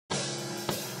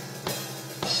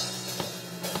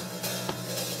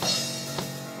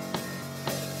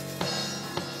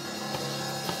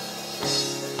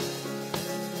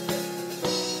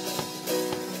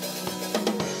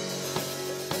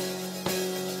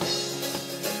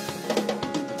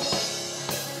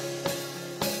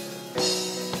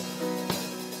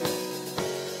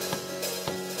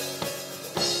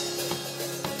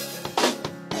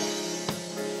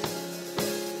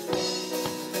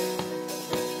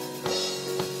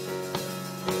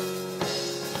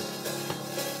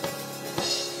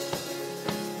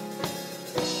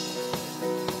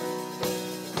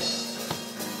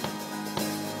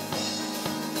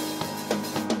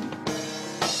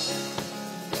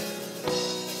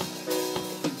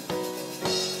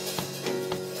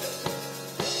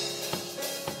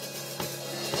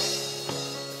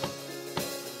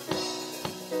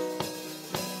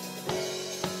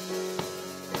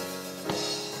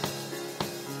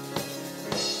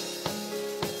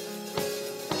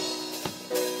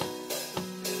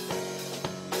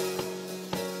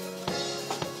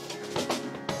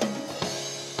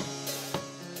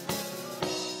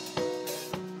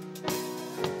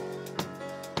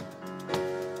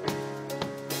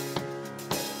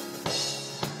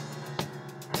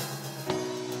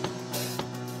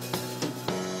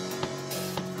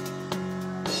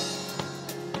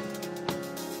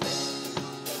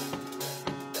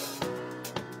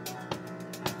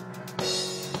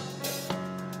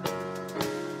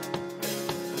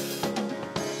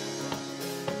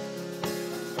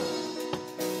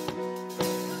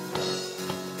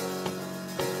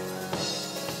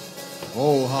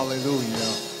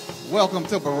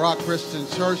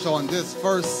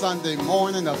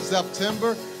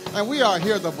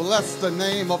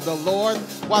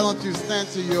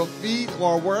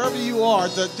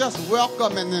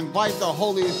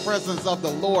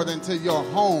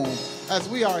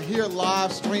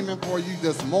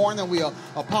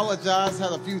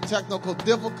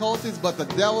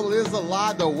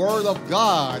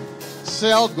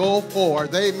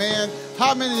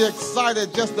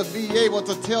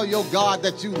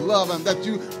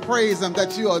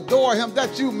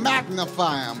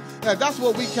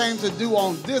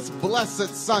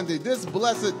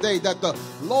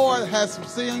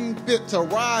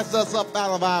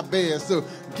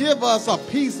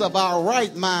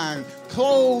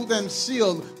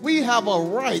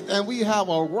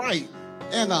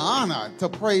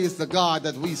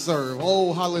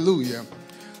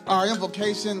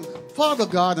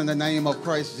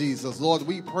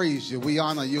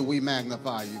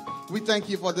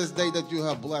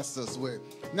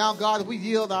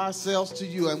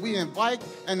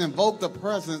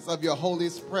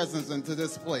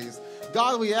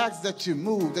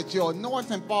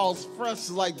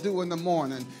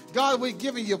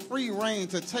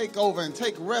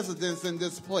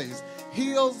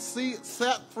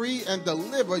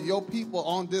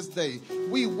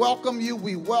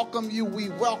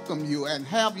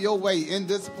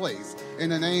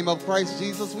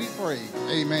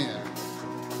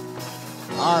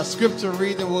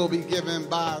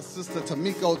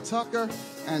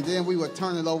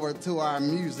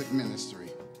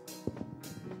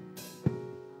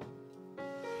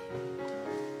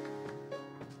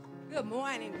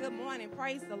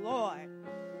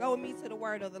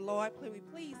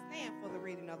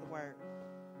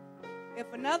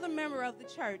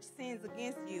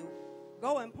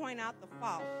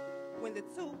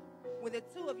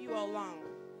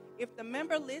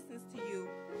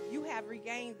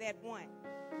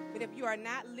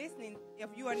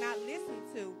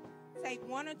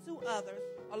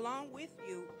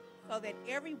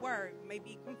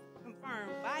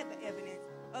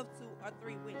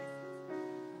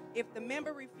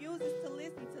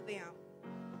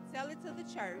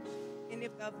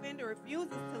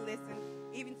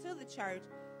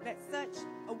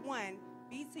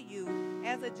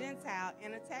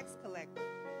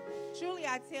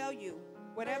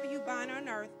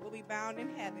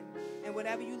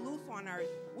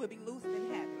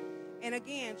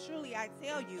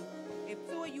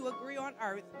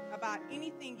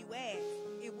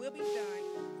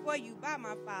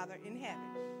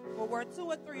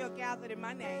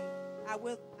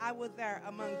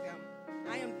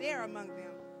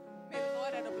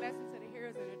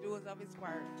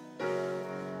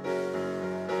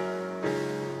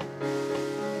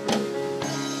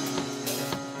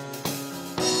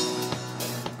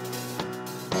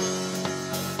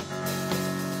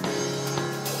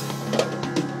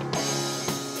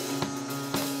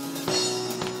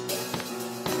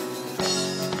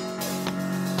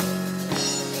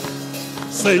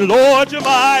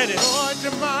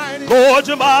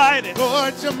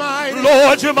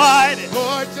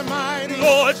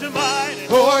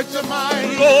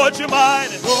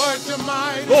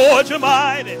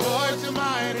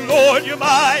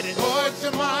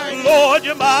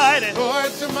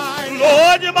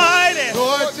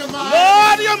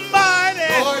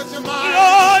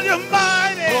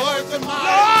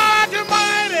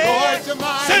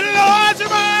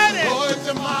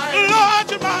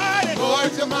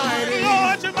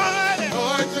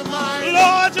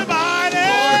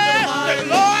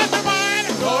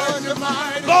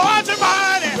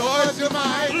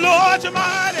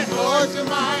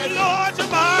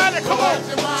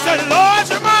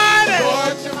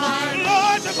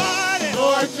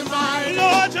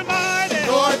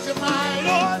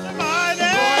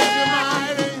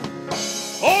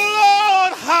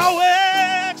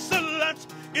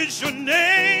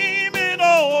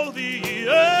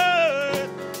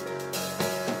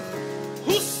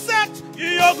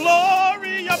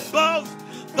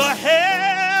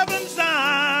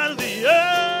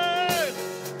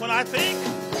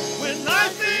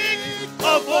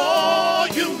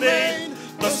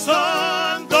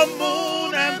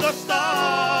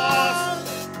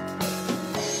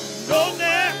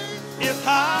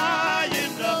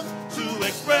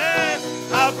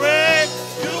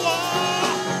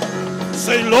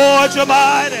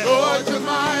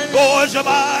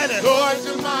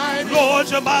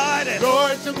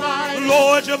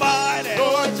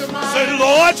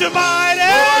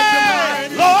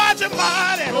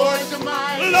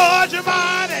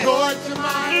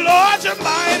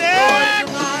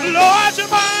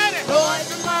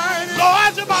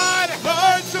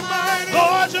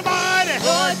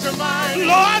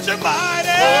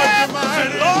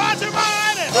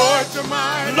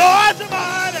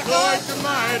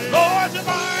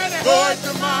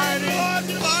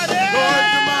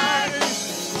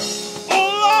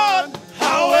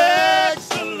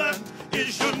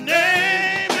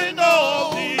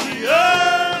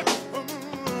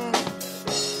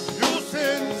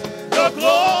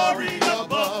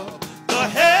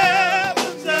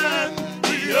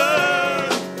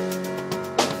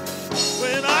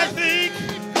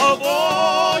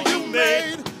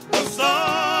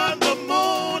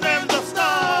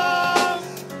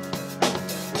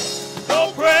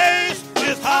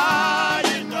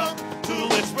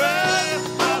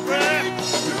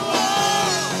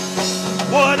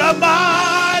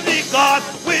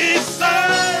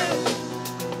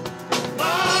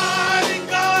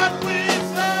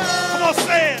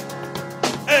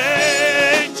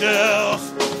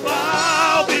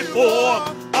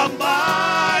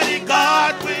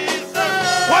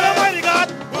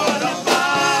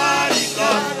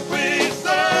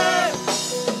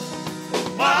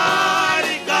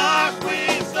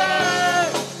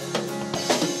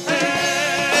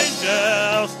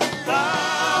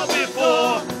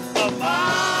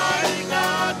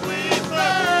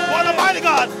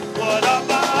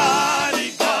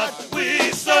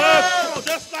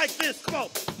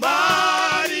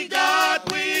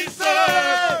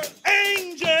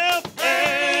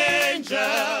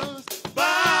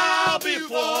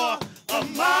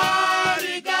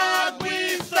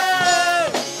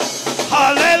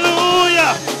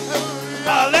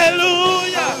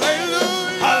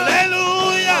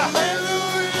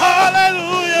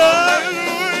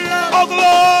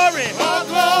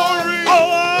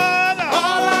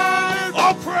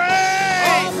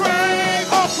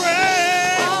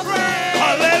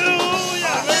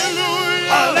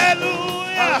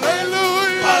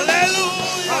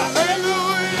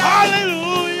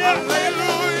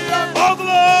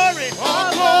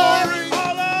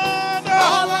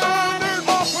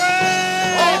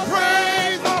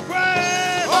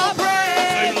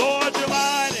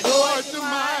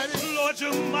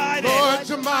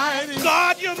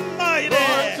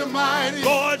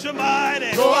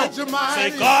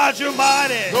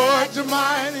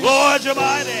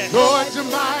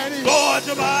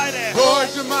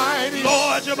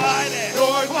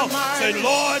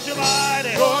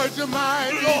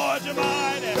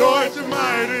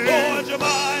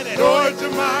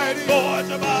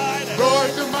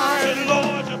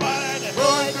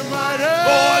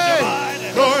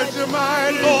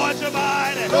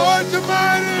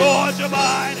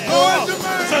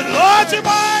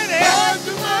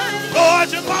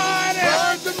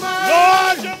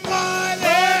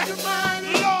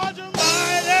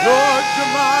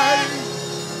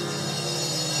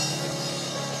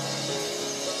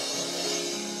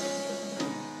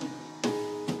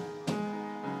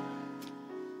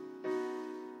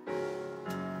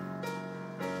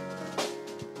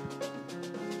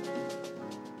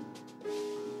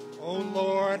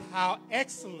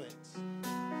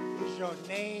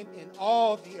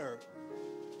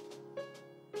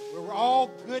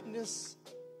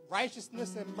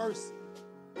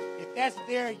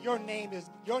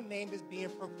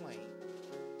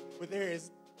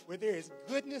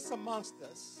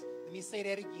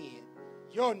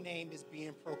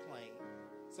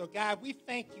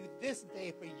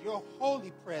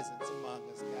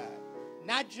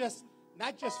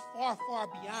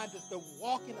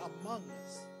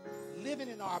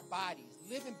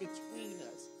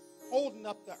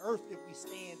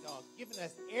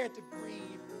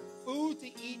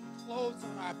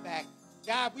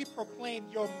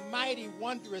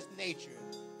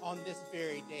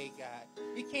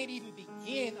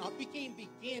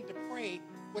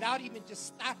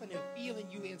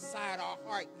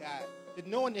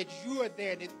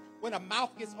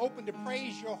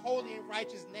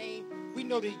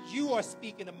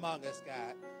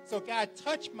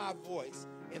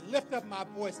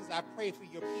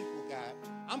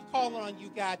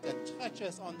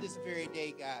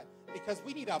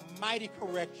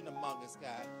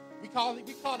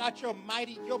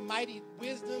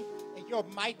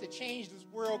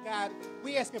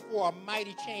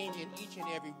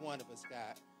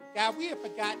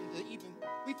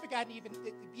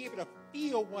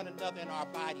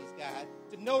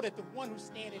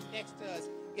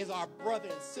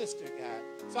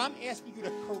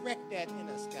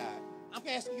I'm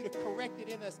asking you to correct it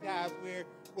in us, God, where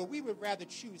we would rather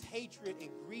choose hatred and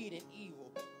greed and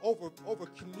evil over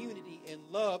community and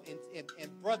love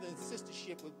and brother and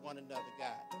sistership with one another,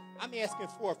 God. I'm asking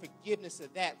for forgiveness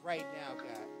of that right now,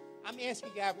 God. I'm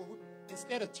asking, God,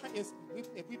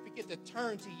 if we forget to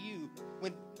turn to you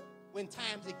when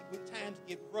times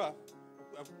get rough.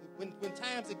 When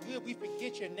times are good, we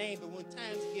forget your name, but when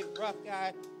times get rough,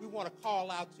 God, we want to call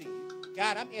out to you.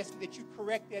 God, I'm asking that you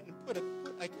correct that and put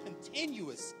a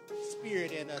continuous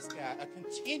spirit in us, God, a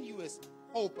continuous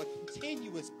hope, a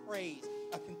continuous praise,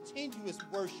 a continuous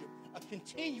worship, a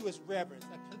continuous reverence,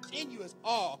 a continuous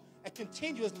awe, a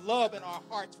continuous love in our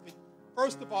hearts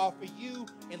first of all for you,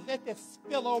 and let that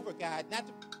spill over, God.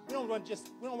 We don't want to just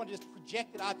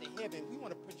project it out to heaven. We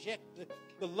want to project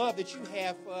the love that you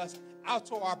have for us out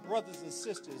to our brothers and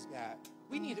sisters, God.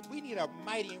 We need a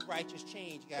mighty and righteous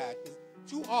change, God, because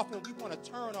too often we want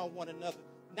to turn on one another,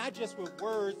 not just with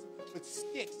words, with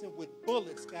sticks and with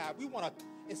bullets, God. We want to,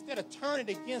 instead of turning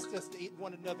against us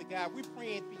one another, God, we're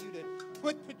praying for you to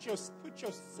put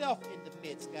yourself in the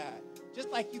midst, God. Just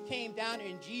like you came down here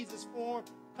in Jesus' form,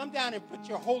 come down and put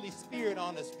your Holy Spirit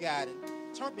on us, God,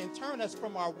 and turn us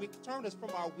from our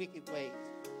wicked ways.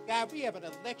 God, we have an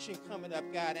election coming up,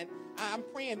 God, and I'm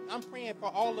praying for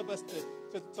all of us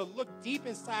to look deep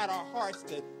inside our hearts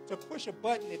to push a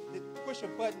button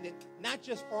that not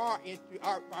just for our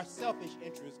selfish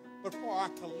interests, but for our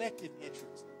collective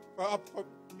interests.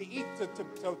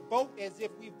 To vote as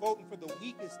if we're voting for the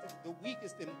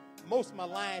weakest and most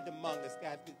maligned among us,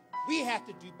 God. We have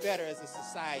to do better as a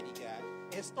society, God.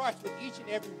 And it starts with each and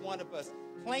every one of us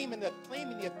claiming the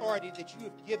authority that you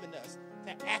have given us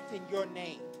to act in your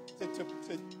name,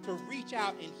 to reach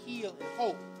out and heal and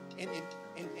hope and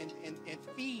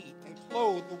feed and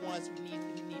clothe the ones who need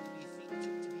to be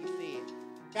fed.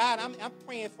 God, I'm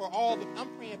praying for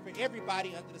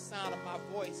everybody under the sound of my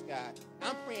voice, God.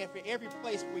 I'm praying for every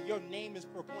place where your name is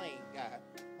proclaimed, God.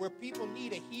 Where people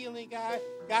need a healing, God.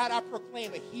 God, I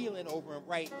proclaim a healing over them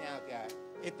right now, God.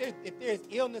 If there's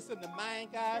illness in the mind,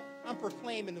 God, I'm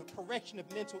proclaiming the correction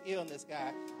of mental illness,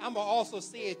 God. I'm going to also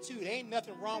say it, too. There ain't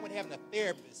nothing wrong with having a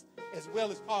therapist as well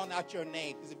as calling out your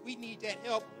name. Because if we need that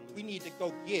help, we need to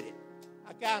go get it.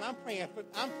 God, I'm praying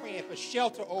for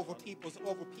shelter over people's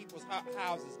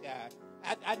houses, God.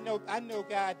 I know,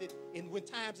 God, that when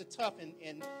times are tough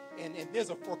and there's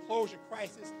a foreclosure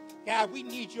crisis, God, we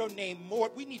need your name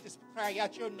more. We need to cry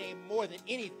out your name more than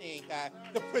anything, God,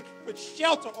 to put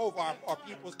shelter over our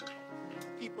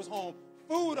people's home,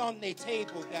 food on their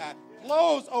table, God,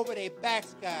 clothes over their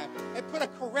backs, God, and put a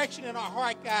correction in our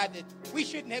heart, God, that we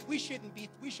shouldn't be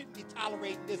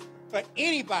tolerating this for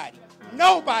anybody.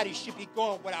 Nobody should be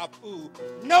going without food.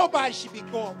 Nobody should be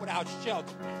going without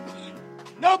shelter.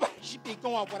 Nobody should be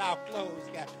going without clothes,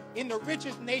 God. In the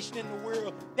richest nation in the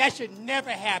world, that should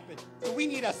never happen. So we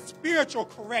need a spiritual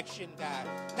correction, God.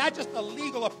 Not just a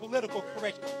legal or political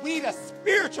correction. We need a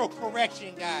spiritual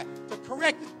correction, God, to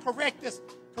correct this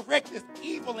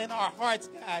evil in our hearts,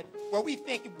 God, where we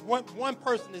think one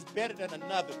person is better than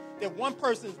another, that one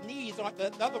person's needs aren't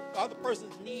the other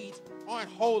person's needs aren't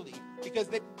holy, because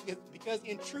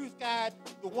in truth, God,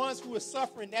 the ones who are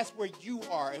suffering, that's where you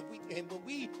are, and when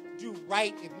we do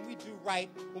right,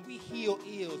 when we heal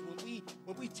ills,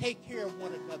 when we take care of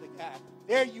one another, God,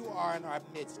 there you are in our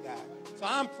midst, God. So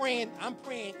I'm praying,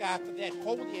 God, for that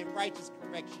holy and righteous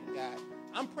correction, God.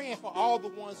 I'm praying for all the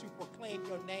ones who proclaim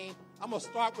your name. I'm going to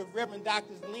start with Reverend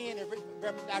Dr. Lynn and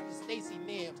Reverend Dr. Stacy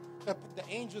Mims, the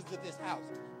angels of this house.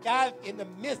 God, in the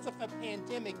midst of a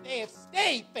pandemic, they have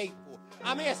stayed faithful.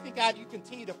 I'm asking, God, you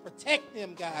continue to protect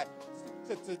them, God,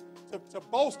 to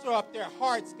bolster up their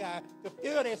hearts, God, to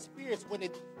fill their spirits when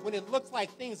it looks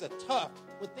like things are tough,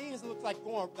 when things look like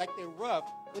they're rough,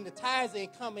 when the tithes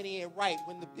ain't coming in right,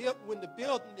 when the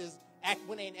building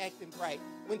ain't acting right,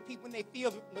 when they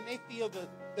feel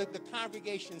the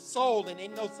congregation's soul and they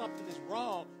know something is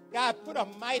wrong. God, put a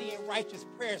mighty and righteous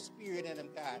prayer spirit in them,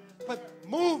 God. But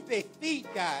move their feet,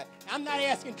 God. I'm not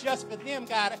asking just for them,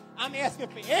 God. I'm asking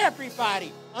for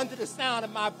everybody under the sound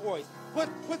of my voice. Put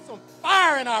some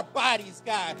fire in our bodies,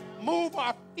 God. Move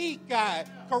our feet, God.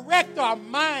 Correct our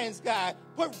minds, God.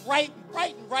 Put right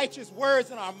and righteous words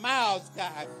in our mouths,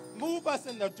 God. Move us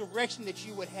in the direction that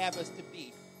you would have us to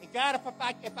be. And God,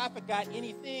 if I forgot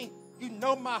anything, you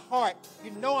know my heart. You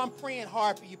know I'm praying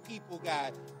hard for you people,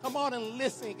 God. Come on and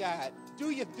listen, God.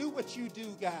 Do what you do,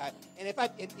 God. And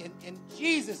in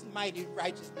Jesus' mighty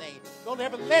righteous name, don't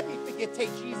ever let me take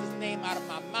Jesus' name out of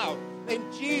my mouth. In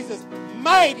Jesus'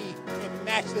 mighty and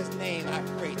matchless name, I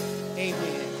pray.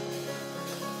 Amen.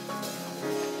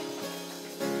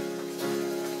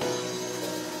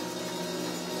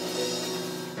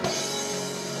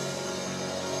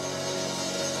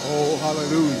 Oh,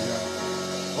 hallelujah.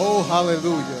 Oh,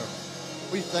 hallelujah.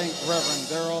 We thank Reverend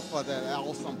Darrell for that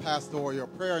awesome pastoral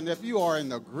prayer. And if you are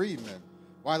in agreement,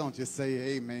 why don't you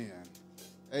say amen?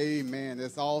 Amen.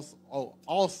 It's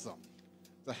awesome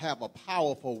to have a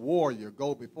powerful warrior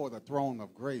go before the throne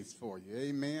of grace for you.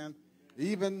 Amen.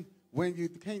 Even when you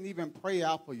can't even pray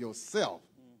out for yourself,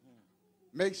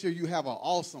 make sure you have an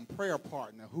awesome prayer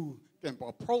partner who can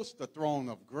approach the throne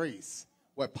of grace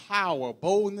with power,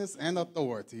 boldness, and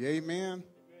authority. Amen.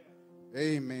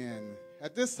 Amen.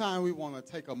 At this time, we want to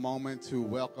take a moment to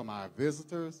welcome our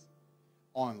visitors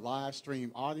on live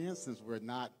stream audience, since we're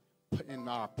not in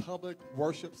our public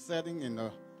worship setting in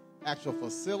the actual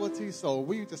facility. So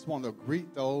we just want to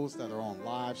greet those that are on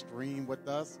live stream with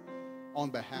us on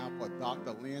behalf of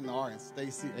Dr. Lynn R. and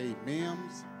Stacy A.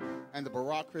 Mims and the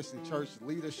Barak Christian Church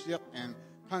leadership and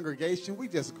congregation. We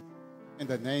just, in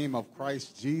the name of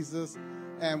Christ Jesus,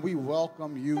 and we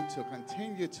welcome you to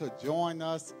continue to join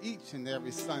us each and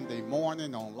every Sunday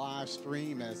morning on live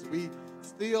stream as we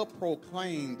still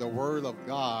proclaim the word of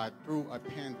God through a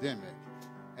pandemic.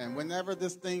 And whenever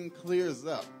this thing clears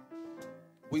up,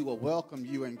 we will welcome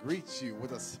you and greet you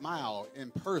with a smile in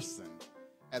person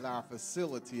at our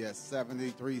facility at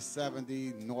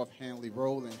 7370 North Hanley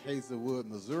Road in Hazelwood,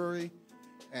 Missouri.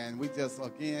 And we just,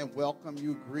 again, welcome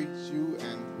you, greet you,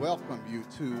 and welcome you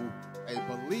to a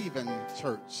believing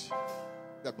church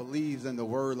that believes in the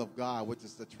Word of God, which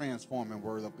is the transforming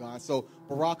Word of God. So,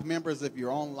 Barak members, if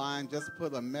you're online, just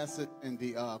put a message in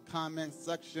the comment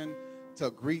section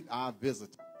to greet our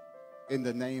visitor in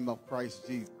the name of Christ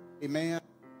Jesus. Amen.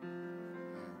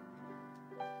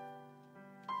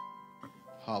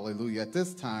 Hallelujah. At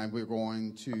this time, we're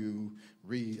going to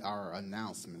read our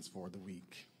announcements for the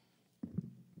week.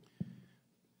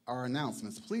 Our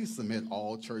announcements. Please submit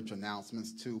all church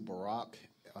announcements to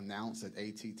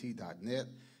barakannounce@att.net.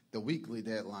 The weekly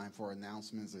deadline for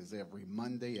announcements is every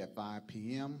Monday at 5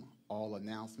 p.m. All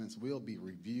announcements will be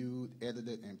reviewed,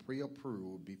 edited, and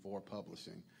pre-approved before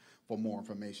publishing. For more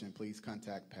information, please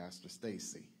contact Pastor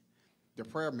Stacy. The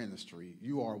prayer ministry.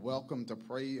 You are welcome to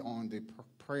pray on the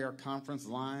prayer conference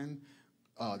line.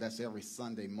 That's every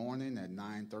Sunday morning at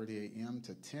 9:30 a.m.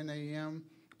 to 10 a.m.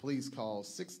 Please call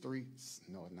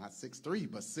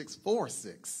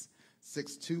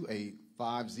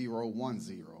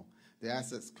 646-628-5010. The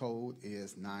access code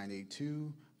is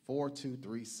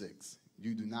 982-4236.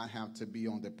 You do not have to be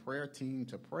on the prayer team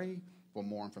to pray. For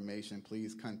more information,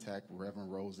 please contact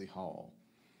Reverend Rosie Hall.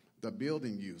 The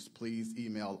building use, please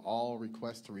email all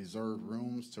requests to reserve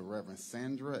rooms to Reverend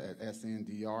Sandra at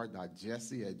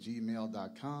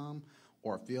sndr.jesse@gmail.com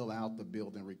or fill out the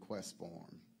building request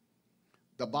form.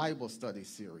 The Bible study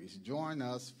series. Join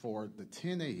us for the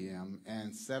 10 a.m.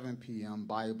 and 7 p.m.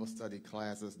 Bible study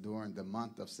classes during the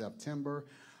month of September.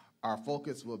 Our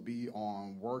focus will be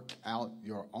on work out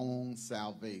your own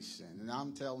salvation. And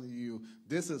I'm telling you,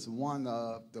 this is one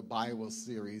of the Bible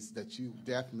series that you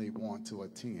definitely want to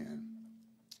attend.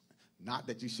 Not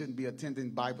that you shouldn't be attending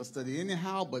Bible study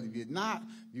anyhow, but if you're not,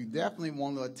 you definitely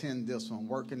want to attend this one,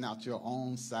 working out your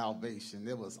own salvation.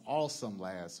 It was awesome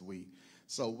last week.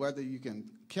 So whether you can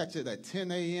catch it at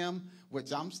 10 a.m.,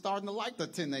 which I'm starting to like the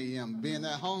 10 a.m. Being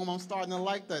at home, I'm starting to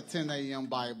like that 10 a.m.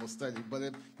 Bible study. But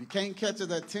if you can't catch it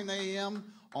at 10 a.m.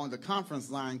 on the conference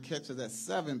line, catch it at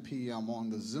 7 p.m. on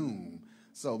the Zoom.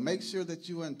 So make sure that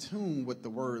you're in tune with the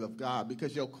Word of God,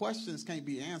 because your questions can't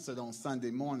be answered on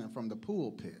Sunday morning from the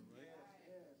pulpit.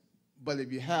 But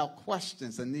if you have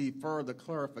questions and need further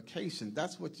clarification,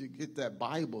 that's what you get, that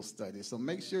Bible study. So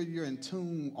make sure you're in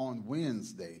tune on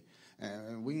Wednesday.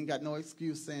 And we ain't got no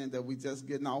excuse saying that we just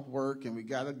getting off work and we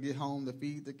got to get home to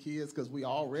feed the kids, because we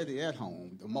already at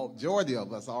home. The majority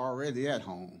of us are already at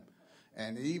home.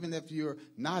 And even if you're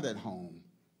not at home,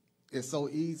 it's so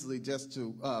easily just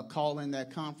to call in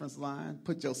that conference line,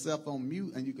 put yourself on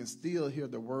mute, and you can still hear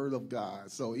the Word of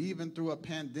God. So even through a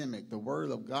pandemic, the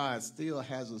Word of God still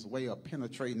has its way of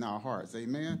penetrating our hearts.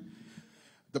 Amen?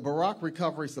 The Barak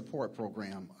Recovery Support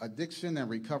Program. Addiction and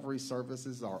recovery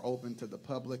services are open to the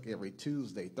public every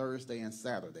Tuesday, Thursday, and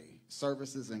Saturday.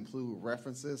 Services include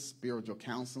references, spiritual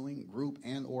counseling, group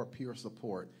and or peer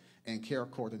support, and care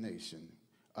coordination.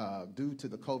 Due to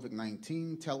the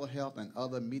COVID-19, telehealth and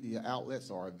other media outlets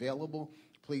are available.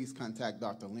 Please contact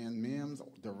Dr. Lynn Mims,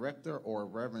 Director, or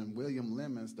Reverend William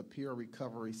Lemons, the Peer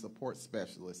Recovery Support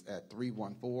Specialist, at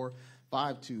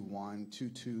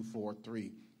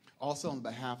 314-521-2243. Also, on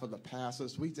behalf of the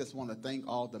pastors, we just want to thank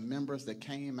all the members that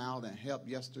came out and helped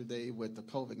yesterday with the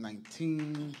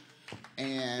COVID-19.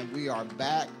 And we are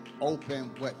back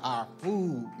open with our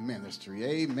food ministry.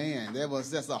 Amen. There was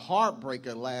just a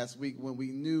heartbreaker last week when we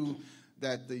knew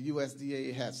that the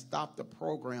USDA had stopped the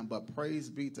program, but praise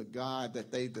be to God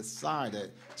that they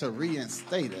decided to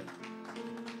reinstate it.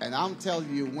 And I'm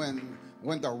telling you,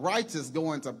 when the righteous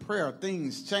go into prayer,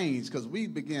 things change, because we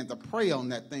began to pray on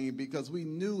that thing because we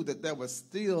knew that there was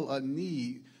still a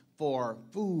need for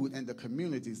food in the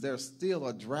communities. There's still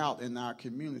a drought in our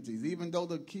communities. Even though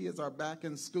the kids are back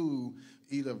in school,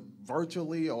 either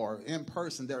virtually or in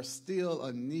person, there's still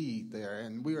a need there.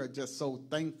 And we are just so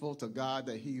thankful to God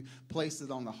that he placed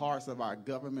it on the hearts of our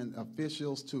government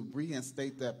officials to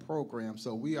reinstate that program.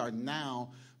 So we are now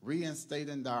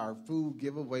reinstating our food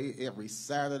giveaway every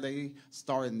Saturday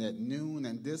starting at noon,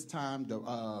 and this time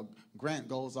the grant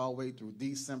goes all the way through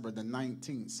December the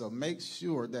 19th. So make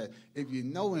sure that if you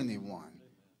know anyone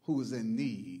who's in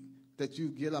need, that you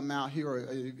get them out here.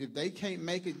 If they can't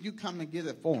make it, you come and get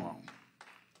it for them.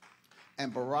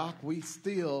 And Barak, we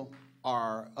still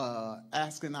are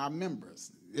asking our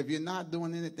members, if you're not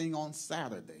doing anything on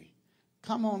Saturday,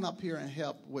 come on up here and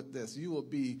help with this. You will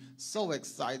be so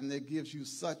excited, and it gives you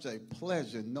such a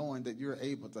pleasure knowing that you're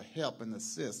able to help and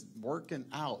assist, working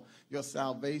out your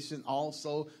salvation.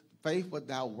 Also, faith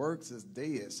without works is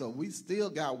dead. So we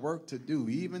still got work to do.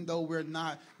 Even though we're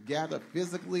not gathered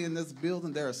physically in this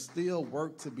building, there is still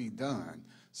work to be done.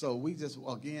 So we just,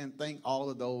 again, thank all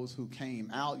of those who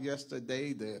came out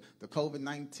yesterday. The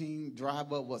COVID-19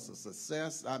 drive-up was a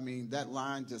success. I mean, that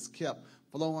line just kept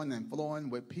flowing and flowing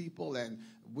with people. And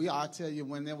I tell you,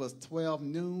 when it was 12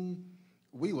 noon,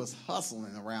 we was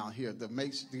hustling around here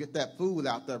to get that food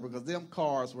out there, because them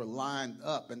cars were lined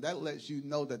up. And that lets you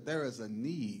know that there is a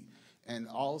need. And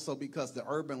also because the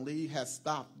Urban League has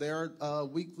stopped their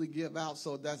weekly give out,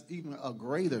 so that's even a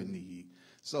greater need.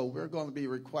 So we're going to be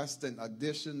requesting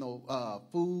additional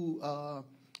food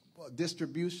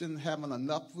distribution, having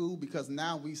enough food, because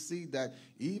now we see that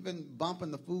even bumping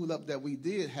the food up that we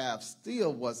did have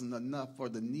still wasn't enough for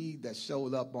the need that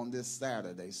showed up on this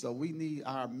Saturday. So we need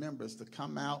our members to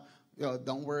come out.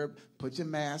 Don't worry, put your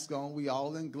mask on. We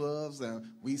all in gloves, and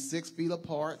we 6 feet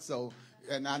apart. So,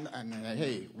 and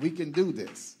hey, we can do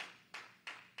this.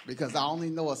 Because I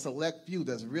only know a select few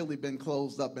that's really been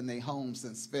closed up in their homes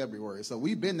since February. So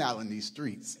we've been out in these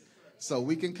streets. So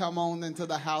we can come on into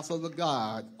the house of the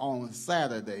God on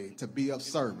Saturday to be of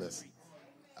service.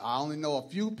 I only know a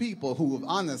few people who have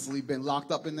honestly been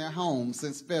locked up in their homes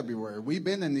since February. We've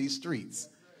been in these streets.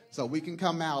 So we can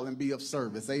come out and be of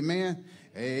service. Amen?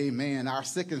 Amen. Our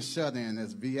sick and shut-in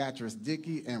is Beatrice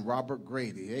Dickey and Robert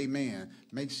Grady. Amen.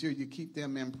 Make sure you keep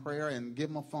them in prayer and give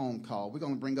them a phone call. We're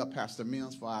going to bring up Pastor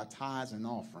Mills for our tithes and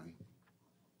offering.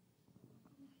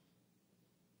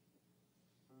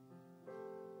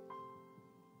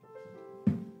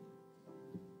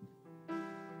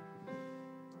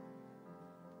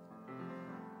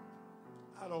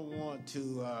 I don't want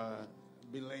to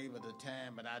belabor the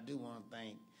time, but I do want to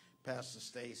thank Pastor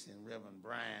Stacy and Reverend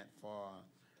Bryant for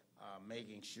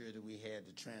making sure that we had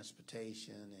the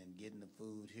transportation and getting the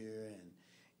food here and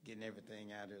getting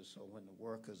everything out here, so when the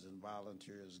workers and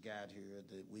volunteers got here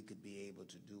that we could be able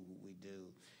to do what we do.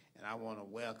 And I want to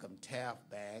welcome Taft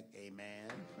back. Amen.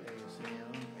 Praise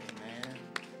him. Amen.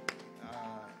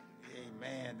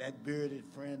 Amen. That bearded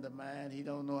friend of mine, he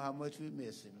don't know how much we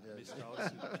miss him, does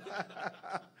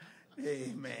he?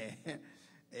 Amen.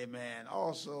 Amen.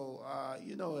 Also,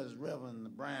 as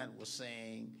Reverend Bryant was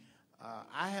saying,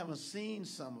 I haven't seen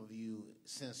some of you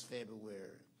since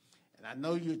February. And I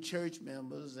know you're church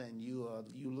members and you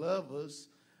love us,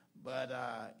 but,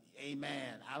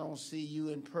 amen, I don't see you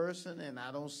in person and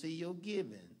I don't see your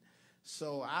giving.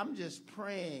 So I'm just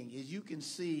praying, as you can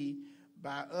see,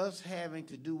 by us having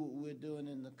to do what we're doing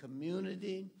in the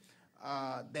community,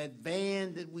 that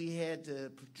van that we had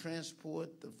to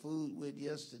transport the food with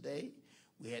yesterday,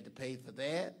 we had to pay for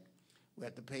that. We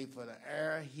had to pay for the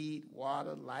air, heat,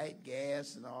 water, light,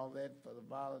 gas, and all that for the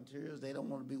volunteers. They don't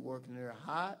want to be working there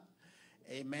hot.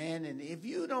 Amen. And if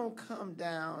you don't come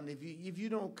down, if you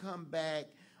don't come back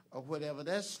or whatever,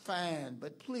 that's fine.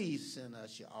 But please send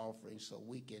us your offering so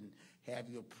we can have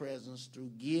your presence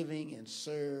through giving and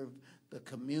serve the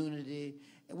community.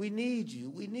 And we need you.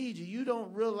 We need you. You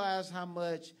don't realize how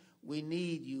much we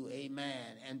need you.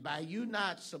 Amen. And by you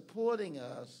not supporting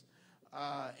us,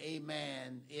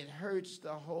 amen, it hurts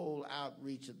the whole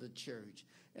outreach of the church.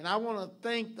 And I want to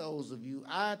thank those of you.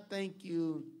 I thank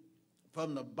you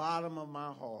from the bottom of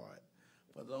my heart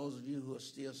for those of you who are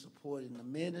still supporting the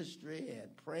ministry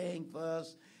and praying for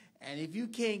us. And if you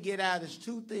can't get out, there's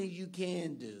 2 things you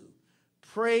can do.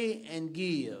 Pray and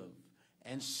give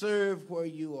and serve where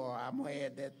you are. I'm going to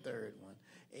add that 3rd one.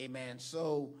 Amen.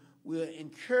 So we're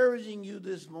encouraging you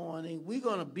this morning. We're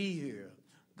going to be here.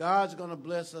 God's going to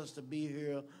bless us to be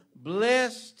here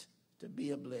blessed to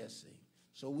be a blessing.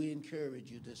 So we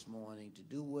encourage you this morning to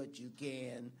do what you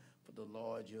can for the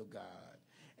Lord your God.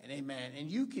 And amen.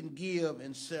 And you can give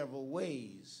in several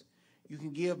ways. You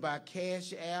can give by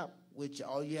Cash App, which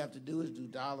all you have to do is do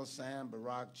 $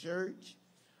 Barak Church.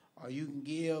 Or you can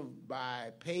give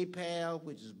by PayPal,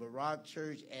 which is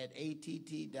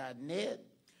barakchurch@att.net.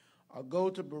 Or go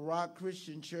to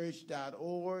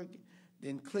barakchristianchurch.org.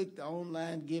 Then click the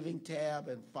online giving tab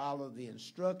and follow the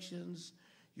instructions.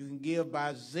 You can give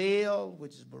by Zelle,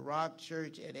 which is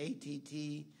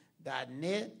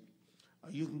barakchurch@att.net.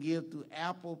 Or you can give through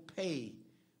Apple Pay,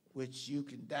 which you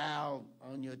can dial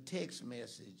on your text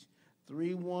message,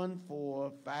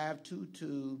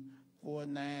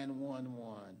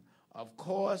 314-522-4911. Of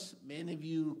course, many of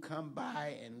you come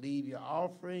by and leave your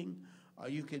offering, or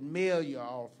you can mail your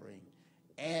offering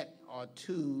at or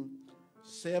to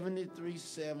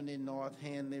 7370 North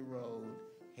Hanley Road,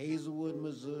 Hazelwood,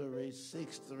 Missouri,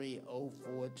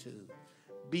 63042.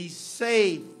 Be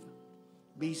safe.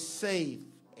 Be safe.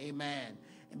 Amen.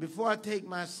 And before I take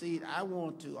my seat, I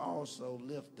want to also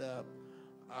lift up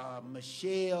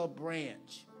Michelle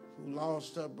Branch, who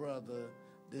lost her brother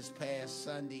this past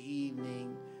Sunday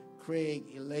evening, Craig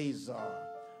Eleazar.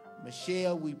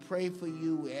 Michelle, we pray for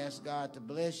you. We ask God to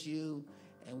bless you,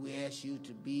 and we ask you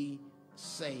to be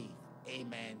safe.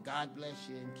 Amen. God bless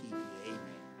you and keep you.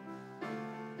 Amen.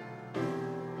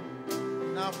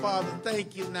 Now, Father,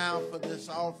 thank you now for this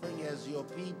offering as your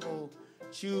people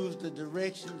choose the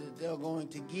direction that they're going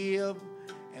to give.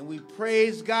 And we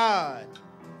praise God,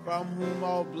 from whom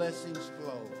all blessings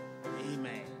flow.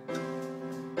 Amen.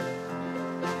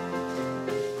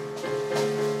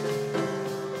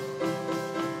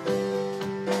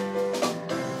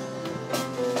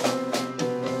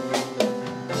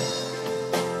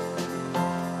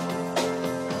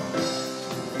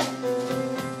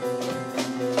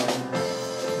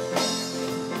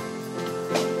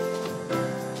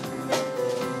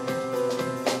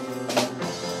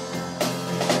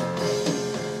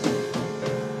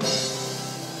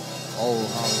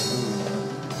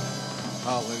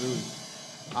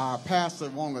 Pastor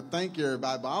want to thank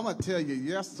everybody, but I'm going to tell you,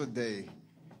 yesterday,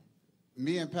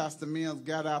 me and Pastor Mills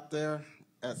got out there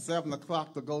at 7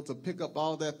 o'clock to go to pick up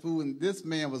all that food, and this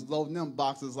man was loading them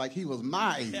boxes like he was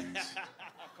my age.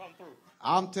 Come through.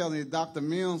 I'm telling you, Dr.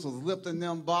 Mills was lifting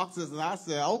them boxes, and I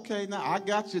said, okay, now I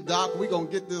got you, Doc. We're going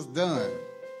to get this done.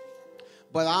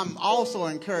 But I'm also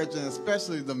encouraging,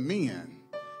 especially the men,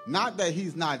 not that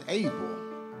he's not able,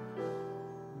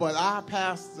 but our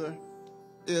pastor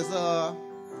is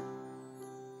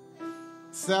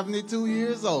 72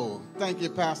 years old. Thank you,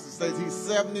 Pastor Stacy. He's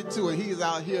 72, and he's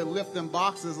out here lifting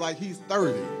boxes like he's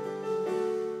 30.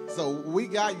 So we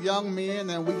got young men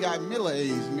and we got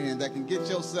middle-aged men that can get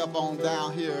yourself on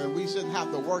down here, and we shouldn't have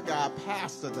to work our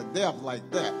pastor to death like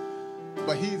that.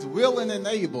 But he's willing and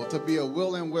able to be a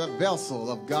willing vessel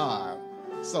of God.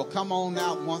 So come on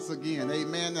out once again.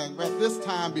 Amen. And at this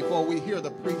time, before we hear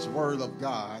the preached word of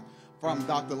God from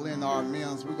Dr. Leonard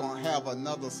Mills, we're going to have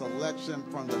another selection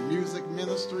from the music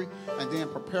ministry, and then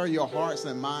prepare your hearts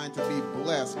and mind to be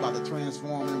blessed by the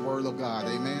transforming word of God.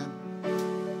 Amen.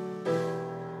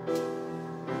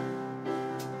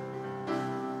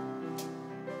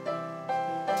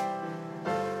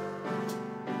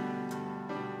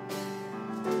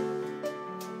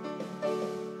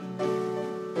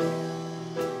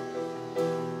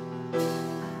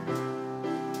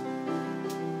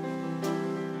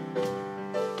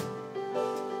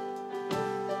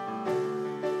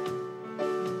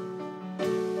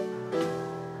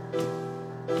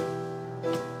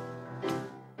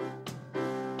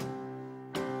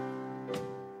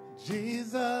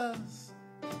 Jesus,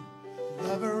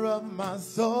 lover of my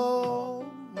soul.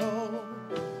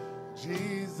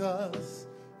 Jesus,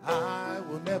 I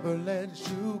will never let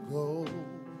you go.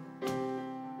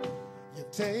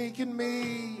 You've taken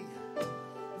me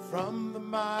from the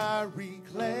miry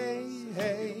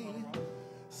clay,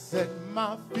 set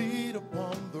my feet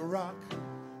upon the rock,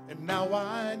 and now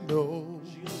I know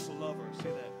Jesus, a lover. Say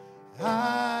that.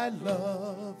 I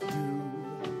love you.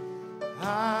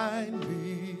 I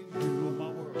need you. My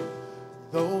world.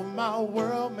 Though my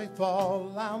world may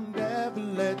fall, I'll never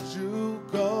let you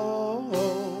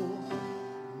go.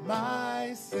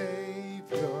 My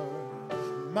Savior,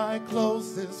 my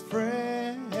closest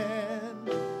friend,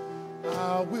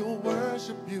 I will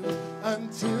worship you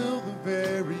until the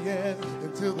very end,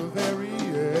 until the very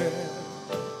end.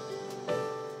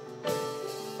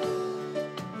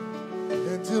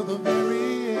 Until the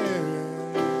very end.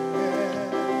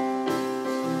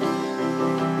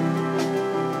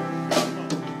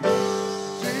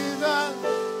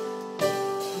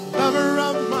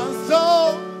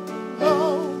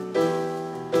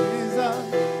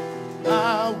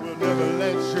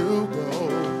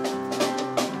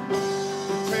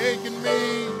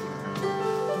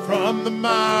 from the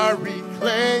miry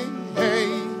clay,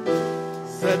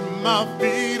 set my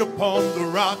feet upon the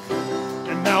rock,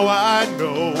 and now I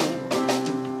know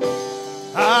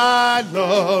I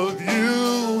love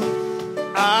you,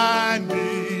 I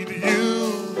need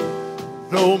you.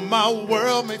 Though my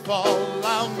world may fall,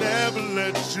 I'll never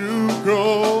let you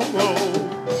go.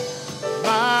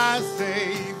 My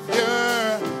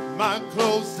Savior, my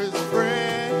closest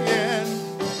friend,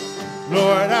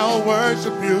 Lord, I'll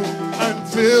worship you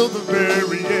until the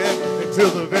very end, until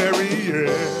the very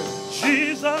end.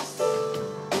 Jesus,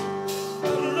 the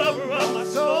lover of my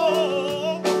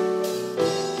soul.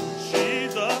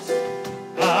 Jesus,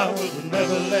 I will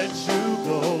never let you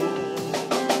go.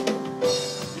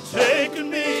 You're taking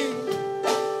me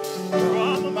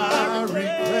from the miry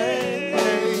clay,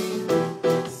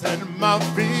 setting my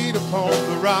feet upon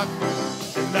the rock,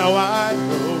 and now I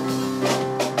know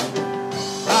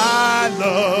I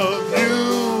love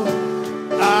you,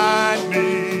 I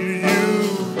need you.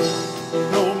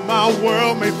 Though my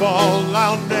world may fall,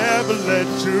 I'll never let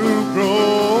you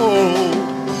go.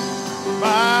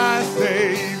 My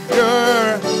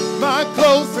Savior, my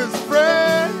closest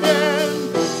friend,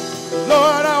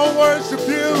 Lord, I'll worship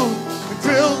you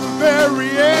until the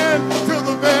very end, till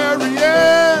the very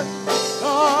end,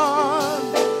 Lord,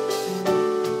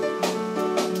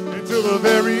 until the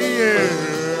very end.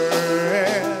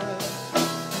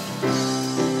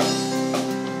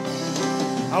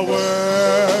 I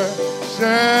worship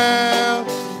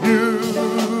you,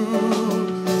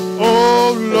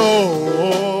 oh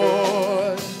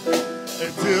Lord,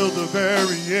 until the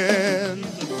very end.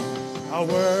 I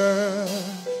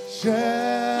worship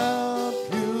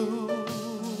you,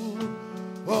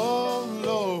 oh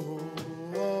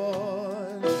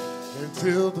Lord,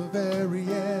 until the very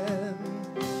end.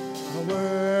 I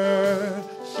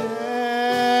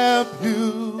worship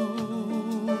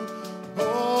you,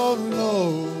 oh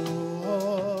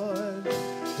Lord,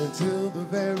 until the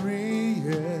very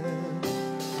end.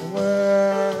 I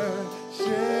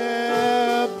worship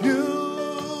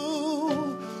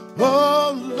you,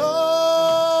 oh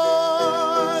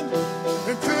Lord,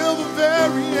 until the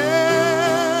very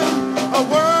end. I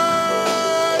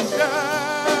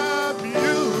worship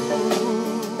you,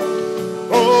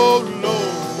 oh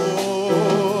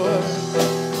Lord,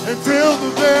 until the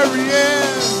very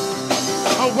end.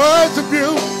 I worship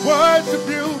you, worship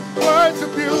you,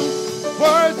 worship you,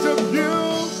 worship you,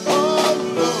 oh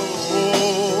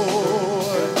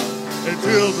Lord,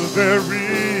 until the very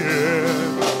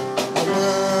end. I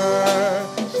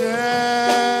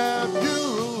worship you,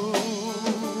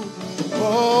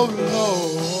 oh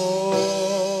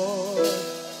Lord,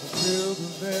 until the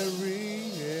very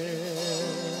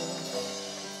end.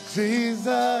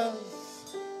 Jesus,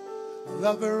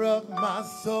 lover of my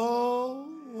soul,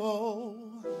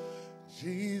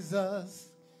 Jesus,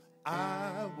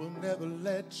 I will never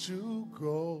let you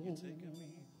go.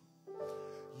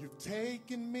 You've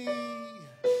taken me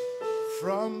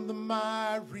from the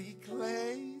miry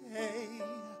clay.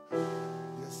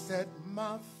 You set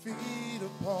my feet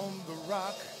upon the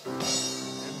rock,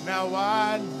 and now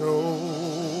I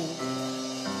know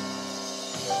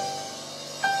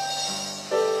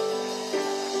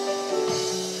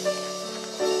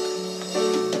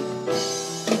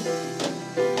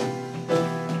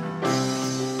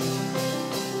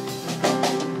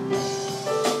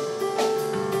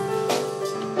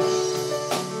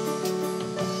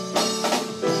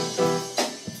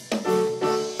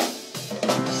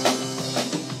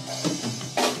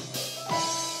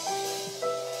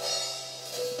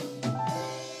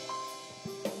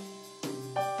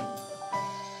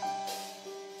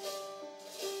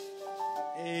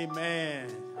Amen.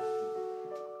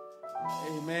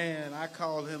 Amen. I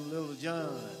call him Little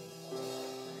John.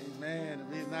 Amen. The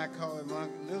reason I call him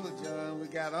Little John, we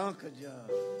got Uncle John.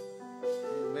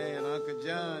 Amen. Uncle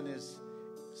John is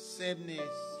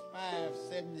 75,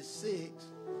 76,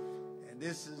 and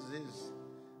this is his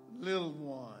little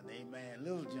one. Amen.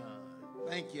 Little John.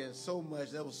 Thank you so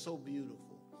much. That was so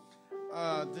beautiful.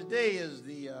 Today is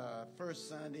the first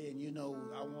Sunday, and you know,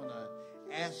 I want to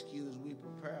ask you as we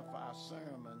prepare for our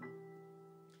sermon,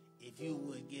 if you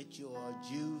would get your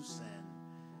juice and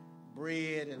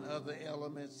bread and other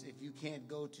elements. If you can't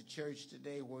go to church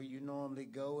today where you normally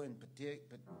go and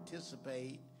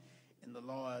participate in the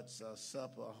Lord's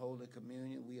Supper, Holy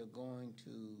Communion, we are going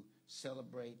to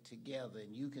celebrate together,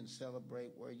 and you can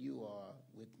celebrate where you are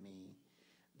with me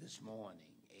this morning.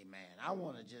 Amen. I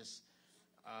want to just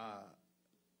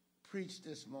preach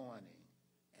this morning.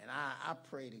 And I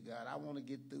pray to God. I want to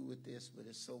get through with this, but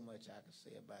there's so much I can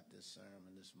say about this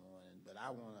sermon this morning. But I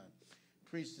want to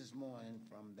preach this morning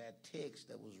from that text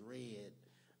that was read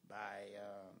by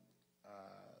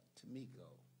Tamiko.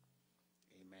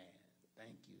 Amen.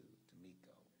 Thank you,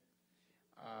 Tamiko.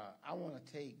 I want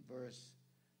to take verse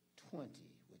 20,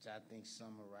 which I think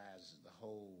summarizes the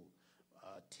whole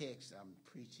text I'm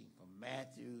preaching from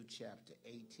Matthew chapter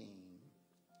 18,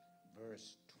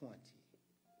 verse 20.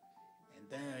 And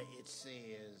there it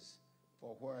says,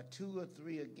 "For where 2 or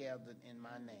 3 are gathered in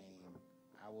my name,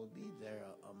 I will be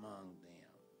there among them."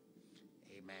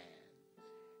 Amen.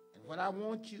 And what I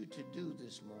want you to do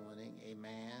this morning,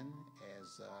 amen,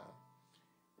 as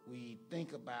we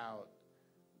think about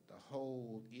the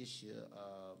whole issue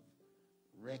of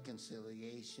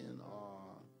reconciliation,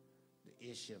 or the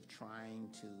issue of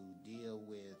trying to deal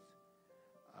with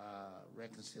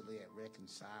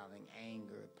reconciling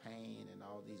anger, pain, and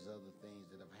all these other things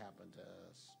that have happened to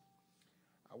us,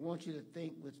 I want you to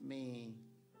think with me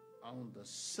on the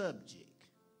subject,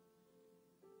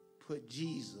 put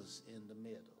Jesus in the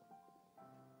middle.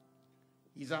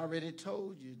 He's already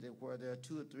told you that where there are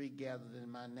 2 or 3 gathered in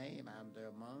my name, I'm there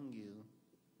among you.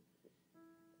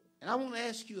 And I want to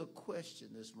ask you a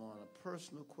question this morning, a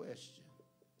personal question.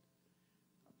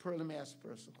 Let me ask a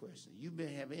personal question.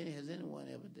 Has anyone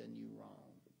ever done you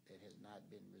wrong that has not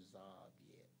been resolved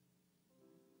yet?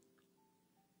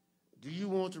 Do you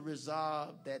want to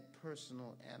resolve that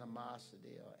personal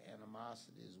animosity or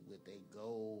animosities with a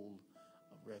goal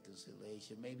of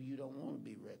reconciliation? Maybe you don't want to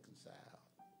be reconciled.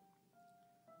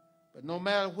 But no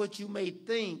matter what you may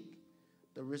think,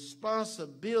 the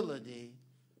responsibility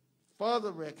for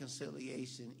the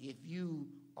reconciliation, if you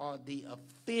are the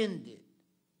offended,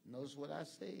 notice what I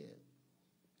said.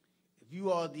 If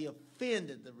you are the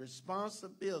offended, the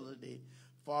responsibility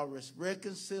for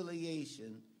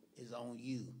reconciliation is on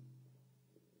you.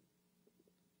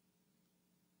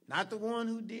 Not the one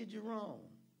who did you wrong.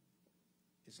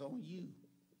 It's on you.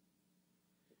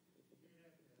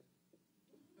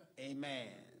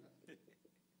 Amen.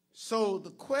 So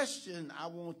the question I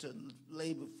want to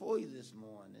lay before you this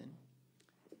morning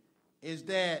is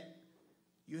that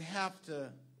you have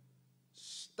to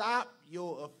stop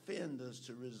your offenders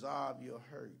to resolve your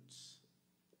hurts.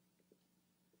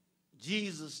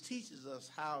 Jesus teaches us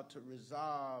how to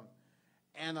resolve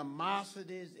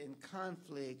animosities and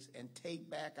conflicts and take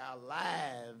back our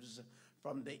lives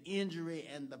from the injury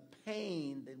and the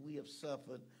pain that we have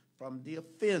suffered from the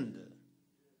offender.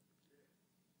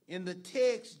 In the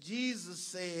text, Jesus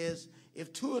says,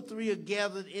 if 2 or 3 are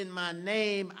gathered in my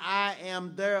name, I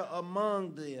am there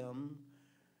among them.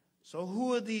 So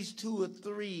who are these 2 or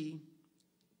 3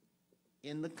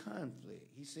 in the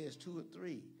conflict? He says 2 or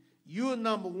 3. You're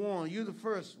number 1. You're the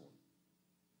first one.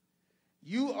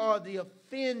 You are the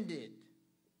offended.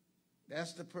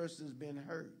 That's the person who's been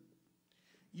hurt.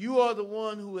 You are the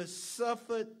one who has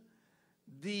suffered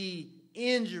the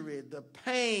injury, the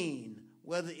pain,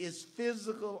 whether it's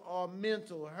physical or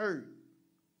mental hurt.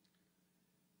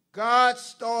 God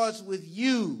starts with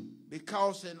you,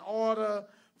 because in order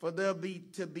for there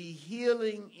to be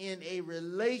healing in a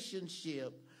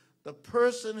relationship, the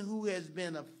person who has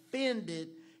been offended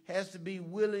has to be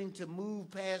willing to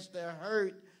move past their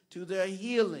hurt to their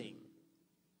healing.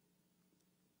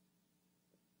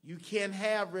 You can't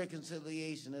have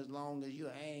reconciliation as long as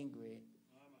you're angry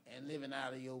and living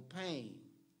out of your pain.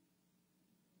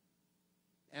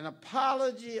 An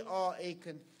apology or a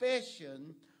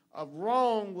confession of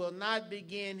wrong will not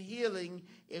begin healing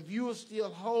if you are still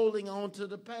holding on to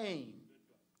the pain.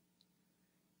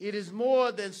 It is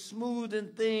more than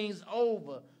smoothing things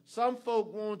over. Some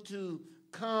folk want to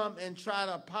come and try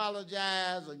to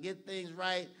apologize or get things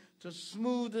right to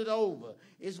smooth it over.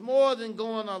 It's more than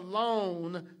going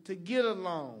alone to get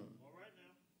along.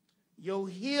 Your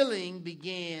healing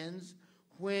begins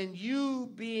when you,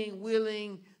 being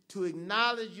willing to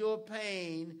acknowledge your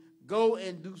pain, go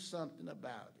and do something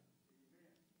about it.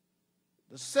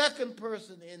 The second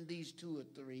person in these 2 or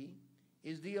 3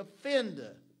 is the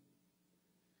offender.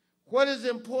 What is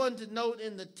important to note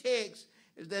in the text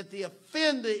is that the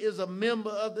offender is a member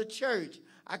of the church.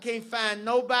 I can't find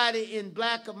nobody in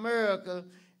Black America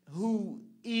who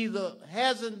either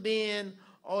hasn't been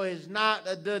or is not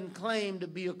or doesn't claim to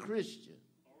be a Christian.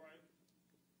 All right.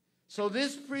 So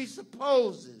this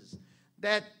presupposes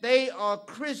that they are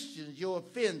Christians, your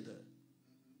offender.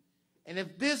 And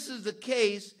if this is the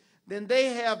case, then they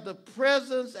have the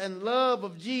presence and love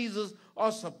of Jesus,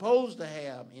 are supposed to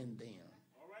have in them.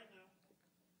 All right now.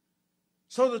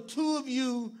 So the 2 of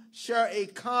you share a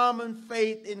common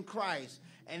faith in Christ.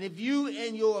 And if you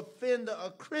and your offender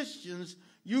are Christians,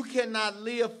 you cannot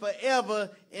live forever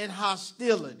in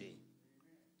hostility.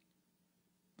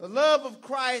 The love of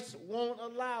Christ won't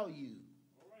allow you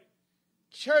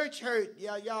Church hurt.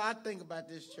 Y'all, I think about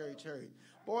this church hurt.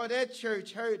 Boy, that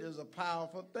church hurt is a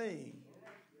powerful thing.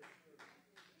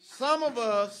 Some of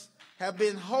us have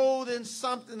been holding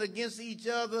something against each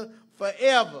other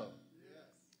forever.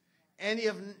 And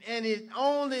it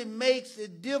only makes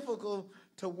it difficult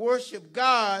to worship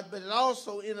God, but it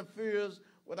also interferes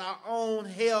with our own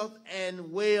health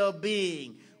and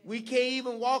well-being. We can't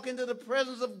even walk into the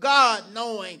presence of God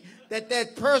knowing that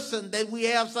that person that we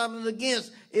have something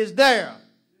against is there.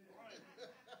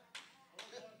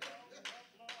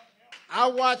 I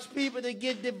watch people that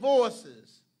get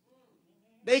divorces.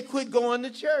 They quit going to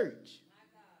church.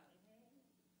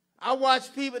 I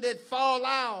watch people that fall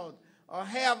out or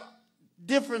have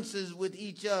differences with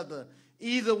each other.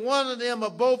 Either one of them or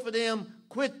both of them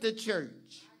quit the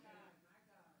church.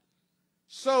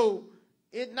 So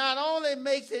it not only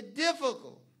makes it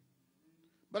difficult,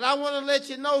 but I want to let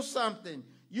you know something.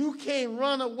 You can't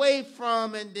run away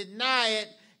from and deny it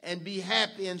and be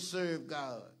happy and serve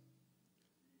God.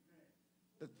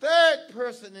 The third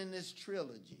person in this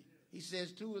trilogy, he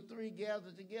says 2 or 3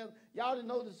 gathered together. Y'all didn't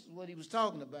know this is what he was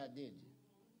talking about, did you?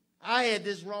 I had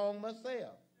this wrong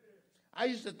myself. I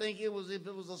used to think it was if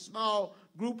it was a small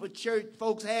group of church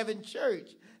folks having church,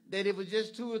 that it was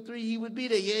just 2 or 3, he would be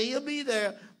there. Yeah, he'll be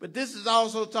there. But this is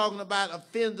also talking about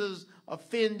offenders,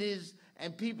 offenders,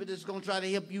 and people that's going to try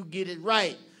to help you get it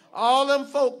right. All them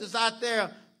folk that's out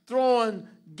there throwing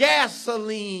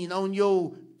gasoline on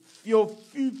your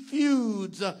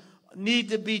feuds need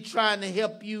to be trying to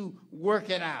help you work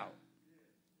it out.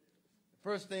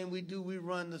 First thing we do, we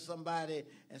run to somebody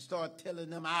and start telling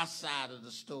them our side of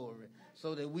the story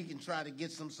so that we can try to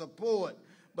get some support.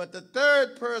 But the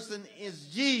third person is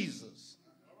Jesus.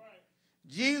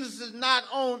 Jesus is not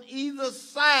on either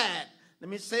side. Let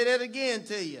me say that again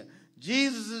to you.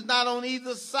 Jesus is not on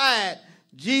either side.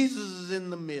 Jesus is in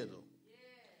the middle.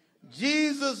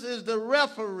 Jesus is the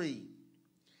referee.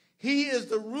 He is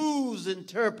the rules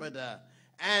interpreter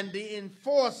and the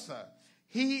enforcer.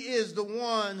 He is the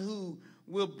one who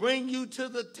will bring you to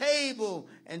the table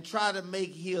and try to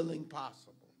make healing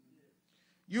possible.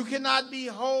 You cannot be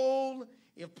whole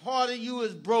if part of you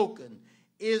is broken.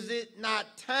 Is it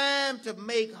not time to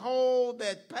make whole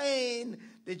that pain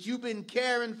that you've been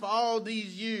carrying for all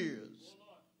these years?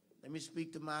 Let me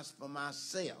speak for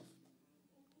myself.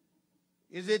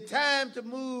 Is it time to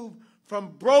move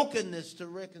from brokenness to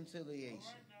reconciliation?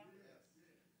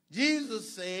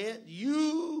 Jesus said,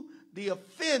 you, the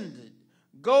offended,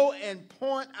 go and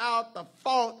point out the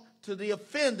fault to the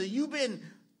offender. You've been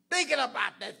thinking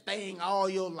about that thing all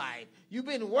your life. You've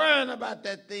been worrying about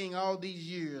that thing all these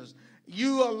years.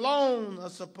 You alone are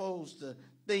supposed to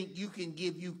think you can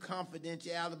give you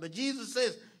confidentiality. But Jesus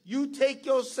says, you take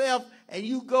yourself and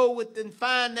you go with and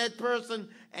find that person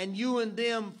and you and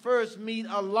them first meet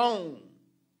alone.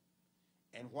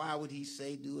 And why would he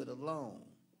say do it alone?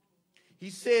 He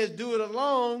says do it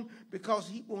alone because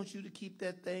he wants you to keep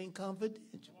that thing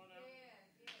confidential.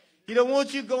 He don't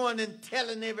want you going and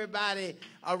telling everybody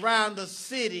around the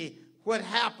city what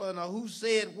happened or who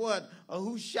said what or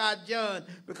who shot John,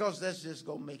 because that's just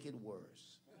going to make it worse.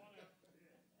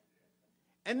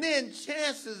 And then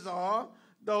chances are,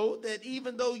 though, that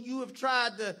even though you have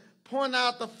tried to point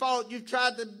out the fault, you've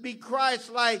tried to be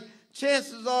Christ-like,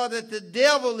 chances are that the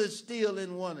devil is still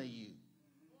in one of you.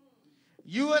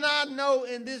 You and I know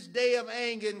in this day of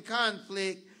anger and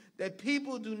conflict that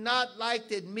people do not like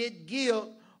to admit guilt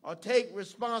or take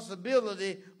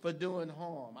responsibility for doing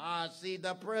harm. I see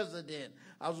the president.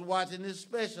 I was watching this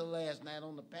special last night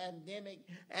on the pandemic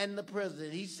and the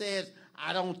president. He says,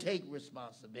 I don't take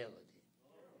responsibility.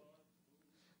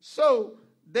 So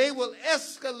they will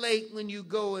escalate when you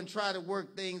go and try to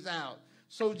work things out.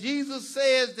 So Jesus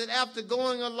says that after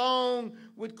going along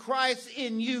with Christ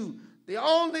in you, the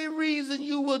only reason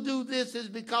you will do this is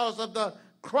because of the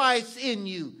Christ in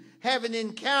you, having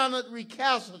encountered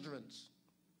recalcitrance.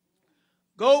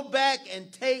 Go back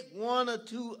and take 1 or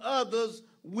 2 others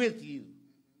with you.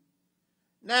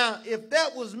 Now, if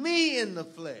that was me in the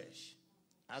flesh,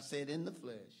 I said in the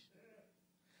flesh,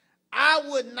 I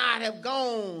would not have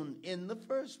gone in the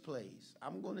first place.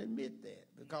 I'm going to admit that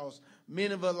because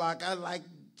many of us, I like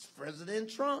President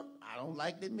Trump. I don't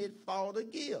like to admit fault or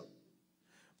guilt.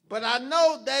 But I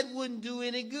know that wouldn't do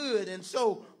any good. And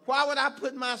so why would I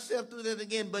put myself through that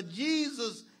again? But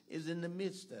Jesus is in the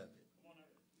midst of it.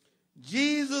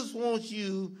 Jesus wants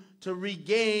you to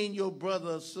regain your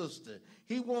brother or sister.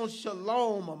 He wants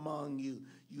shalom among you.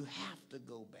 You have to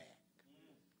go back.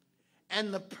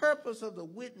 And the purpose of the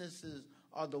witnesses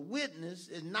or the witness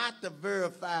is not to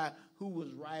verify who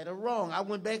was right or wrong. I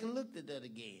went back and looked at that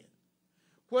again.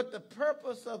 What the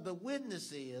purpose of the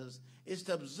witness is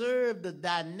to observe the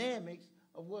dynamics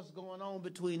of what's going on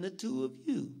between the two of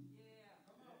you.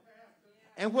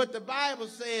 And what the Bible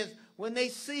says, when they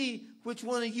see which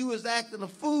one of you is acting a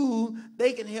fool,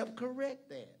 they can help correct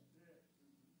that.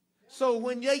 So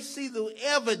when they see the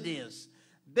evidence,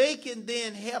 they can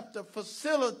then help to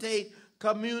facilitate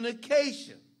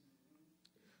communication.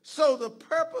 So the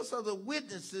purpose of the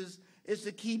witnesses is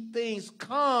to keep things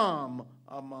calm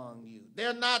among you.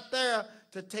 They're not there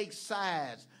to take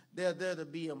sides. They're there to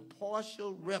be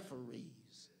impartial referees.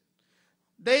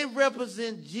 They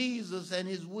represent Jesus and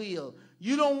his will.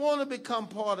 You don't want to become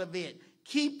part of it.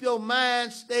 Keep your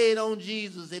mind stayed on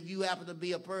Jesus if you happen to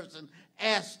be a person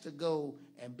asked to go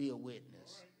and be a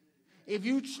witness. If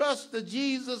you trust the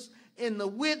Jesus in the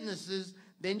witnesses,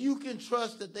 then you can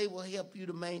trust that they will help you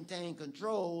to maintain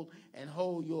control and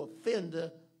hold your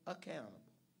offender accountable.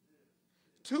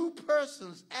 Two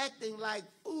persons acting like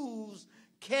fools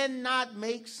cannot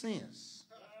make sense.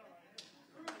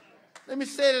 Let me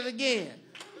say that again.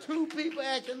 Two people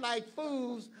acting like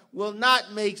fools will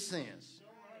not make sense.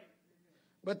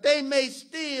 But they may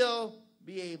still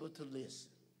be able to listen.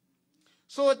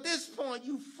 So at this point,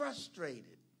 you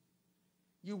frustrated.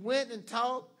 You went and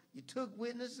talked. You took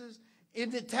witnesses.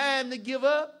 Is it time to give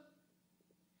up?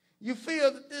 You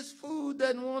feel that this fool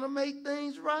doesn't want to make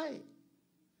things right.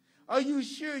 Are you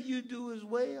sure you do as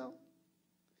well?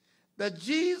 The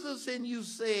Jesus in you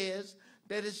says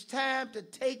that it's time to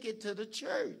take it to the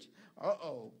church.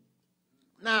 Uh-oh.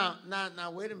 Now,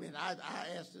 wait a minute. I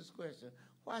asked this question.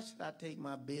 Why should I take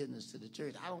my business to the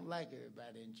church? I don't like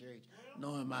everybody in church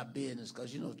knowing my business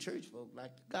because, church folk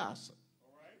like to gossip.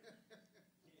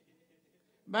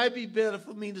 Might be better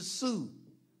for me to sue.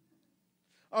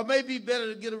 Or maybe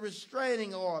better to get a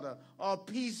restraining order or a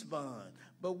peace bond.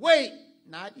 But wait,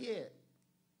 not yet.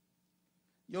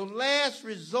 Your last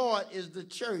resort is the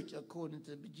church, according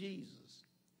to Jesus.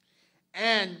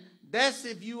 And that's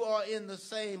if you are in the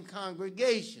same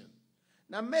congregation.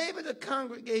 Now, maybe the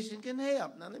congregation can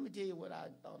help. Now, let me tell you what I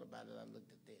thought about it. I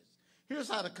looked at this. Here's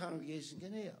how the congregation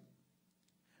can help.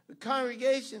 The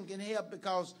congregation can help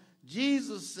because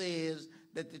Jesus says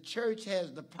that the church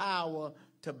has the power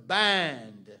to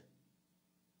bind.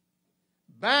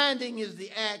 Binding is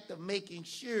the act of making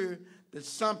sure that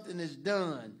something is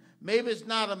done. Maybe it's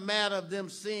not a matter of them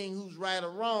seeing who's right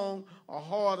or wrong or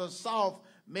hard or soft.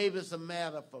 Maybe it's a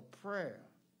matter for prayer.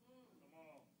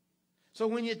 So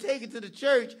when you take it to the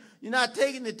church, you're not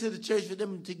taking it to the church for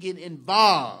them to get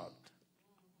involved.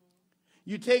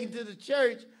 You take it to the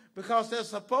church because there's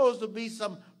supposed to be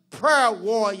some prayer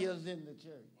warriors in the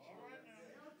church.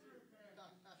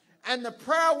 And the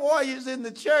prayer warriors in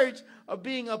the church are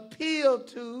being appealed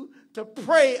to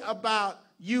pray about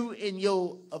you and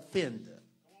your offender.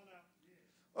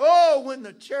 Oh, when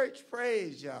the church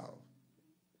prays, y'all.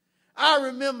 I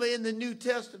remember in the New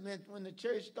Testament when the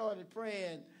church started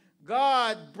praying,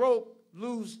 God broke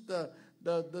loose the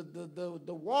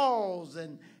walls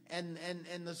and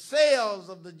the cells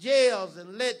of the jails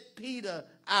and let Peter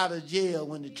out of jail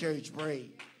when the church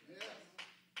prayed.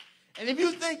 And if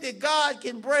you think that God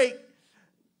can break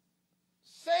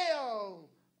cell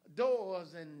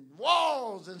doors and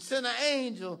walls and send an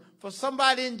angel for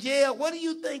somebody in jail, what do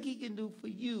you think he can do for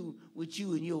you with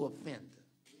you and your offender?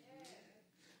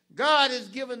 God has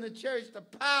given the church the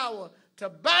power to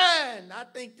bind. I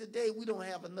think today we don't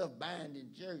have enough binding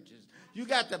churches. You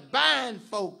got to bind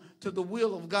folk to the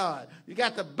will of God. You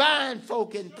got to bind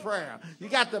folk in prayer. You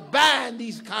got to bind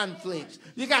these conflicts.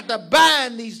 You got to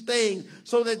bind these things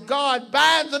so that God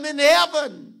binds them in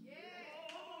heaven.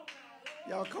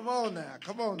 Y'all, come on now.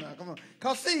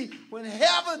 Because see, when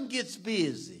heaven gets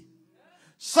busy,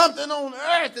 something on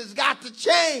earth has got to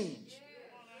change.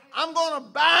 I'm going to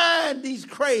bind these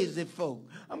crazy folk.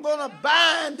 I'm going to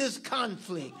bind this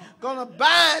conflict. Going to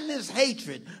bind this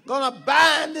hatred. Going to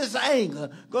bind this anger.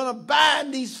 Going to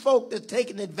bind these folk that's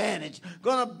taking advantage.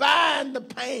 Going to bind the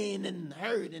pain and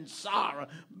hurt and sorrow.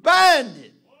 Bind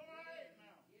it.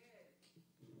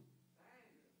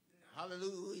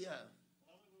 Hallelujah.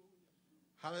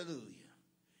 Hallelujah.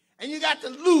 And you got to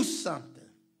loose something.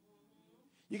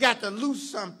 You got to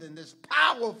loose something that's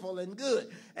powerful and good.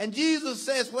 And Jesus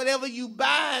says, whatever you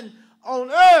bind on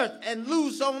earth and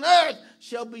loose on earth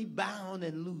shall be bound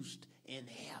and loosed in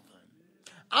heaven.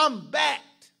 I'm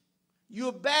backed.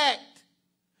 You're backed.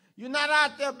 You're not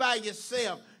out there by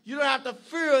yourself. You don't have to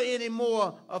fear any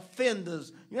more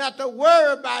offenders. You don't have to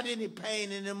worry about any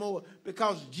pain anymore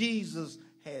because Jesus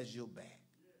has your back.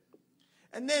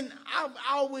 And then I've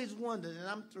always wondered, and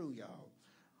I'm through, y'all.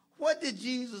 What did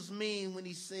Jesus mean when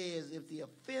he says if the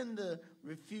offender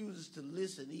refuses to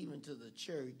listen even to the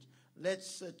church, let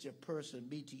such a person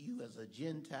be to you as a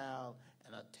Gentile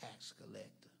and a tax collector.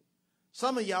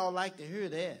 Some of y'all like to hear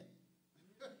that.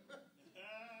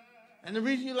 And the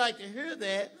reason you like to hear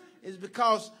that is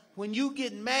because when you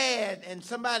get mad and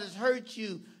somebody's hurt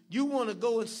you, you want to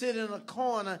go and sit in a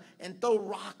corner and throw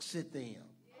rocks at them.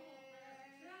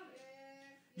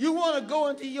 You want to go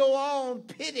into your own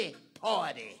pity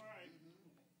party.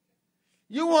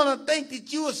 You want to think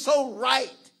that you are so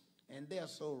right and they're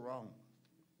so wrong.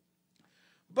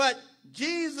 But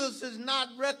Jesus is not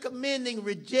recommending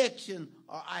rejection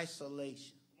or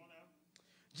isolation.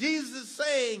 Jesus is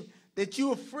saying that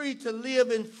you are free to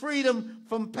live in freedom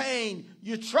from pain.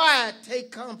 You try to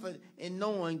take comfort in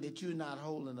knowing that you're not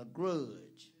holding a grudge.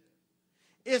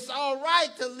 It's all right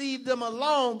to leave them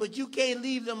alone, but you can't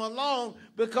leave them alone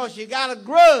because you got a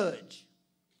grudge.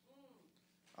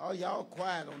 Oh, y'all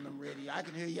quiet on them radio. I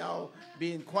can hear y'all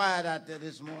being quiet out there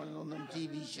this morning on them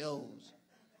TV shows.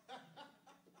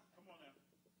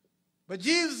 But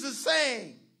Jesus is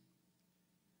saying,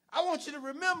 I want you to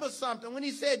remember something. When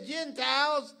he said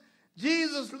Gentiles,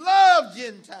 Jesus loved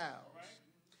Gentiles.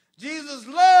 Jesus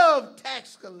loved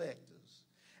tax collectors.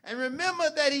 And remember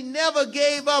that he never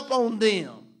gave up on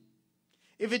them.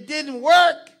 If it didn't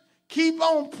work, keep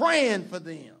on praying for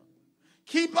them.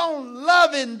 Keep on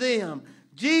loving them.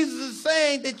 Jesus is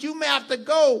saying that you may have to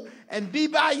go and be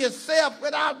by yourself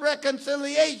without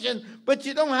reconciliation, but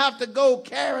you don't have to go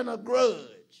carrying a grudge.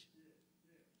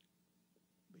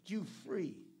 But you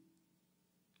free.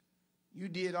 You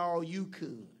did all you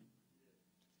could.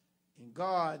 And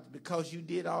God, because you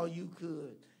did all you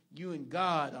could, you and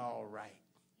God are all right.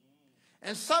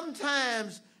 And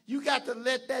sometimes you got to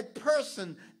let that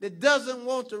person that doesn't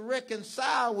want to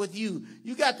reconcile with you,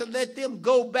 you got to let them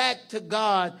go back to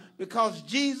God, because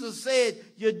Jesus said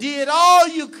you did all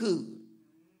you could.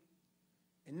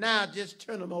 And now just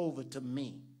turn them over to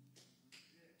me.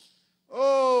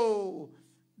 Oh,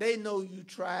 they know you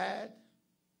tried.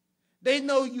 They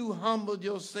know you humbled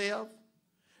yourself.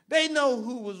 They know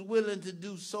who was willing to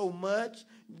do so much.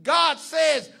 God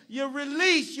says you're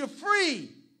released, you're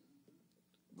free.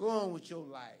 Go on with your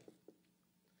life.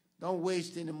 Don't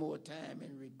waste any more time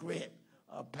in regret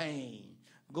or pain.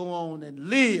 Go on and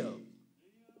live.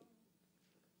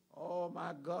 Oh,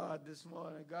 my God, this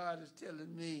morning, God is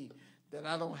telling me that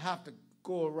I don't have to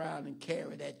go around and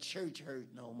carry that church hurt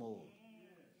no more.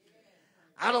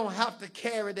 I don't have to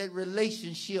carry that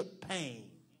relationship pain.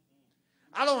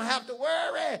 I don't have to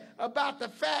worry about the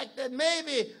fact that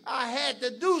maybe I had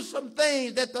to do some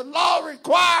things that the law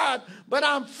required, but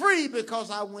I'm free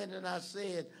because I went and I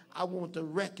said, I want to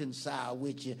reconcile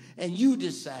with you, and you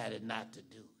decided not to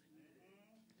do it.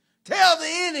 Tell the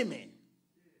enemy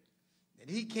that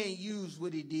he can't use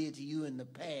what he did to you in the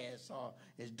past or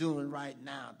is doing right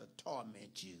now to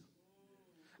torment you.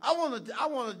 I want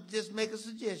to just make a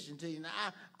suggestion to you. Now,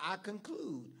 I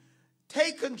conclude.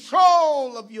 Take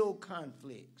control of your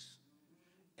conflicts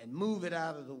and move it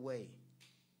out of the way.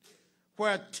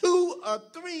 Where 2 or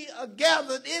 3 are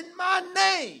gathered in my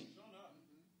name,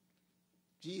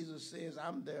 Jesus says,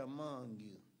 I'm there among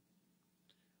you.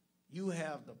 You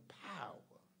have the power.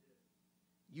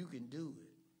 You can do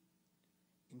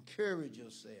it. Encourage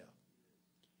yourself.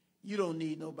 You don't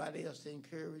need nobody else to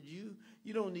encourage you.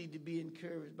 You don't need to be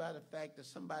encouraged by the fact that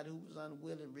somebody who was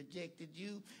unwilling rejected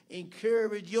you.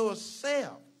 Encourage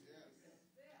yourself.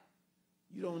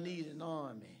 You don't need an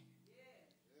army.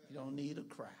 You don't need a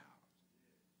crowd.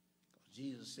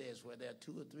 Jesus says, where there are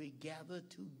 2 or 3 gathered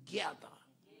together.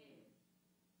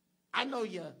 I know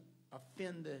your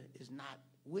offender is not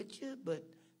with you, but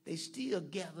they still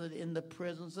gathered in the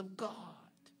presence of God.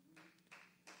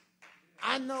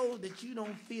 I know that you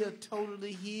don't feel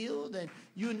totally healed, and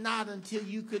you're not until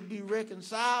you could be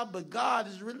reconciled, but God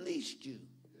has released you.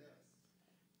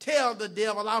 Tell the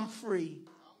devil, I'm free.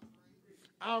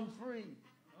 I'm free.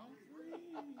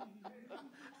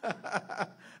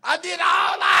 I did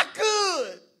all I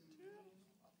could.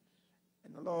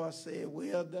 And the Lord said,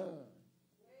 well done,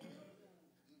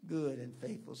 good and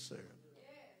faithful servant.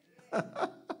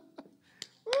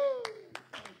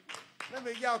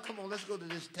 Y'all, come on, let's go to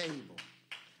this table.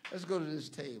 Let's go to this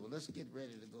table. Let's get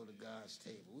ready to go to God's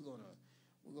table. We're going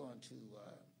to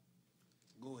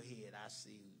go ahead. I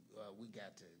see we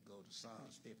got to go to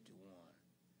Psalms 51.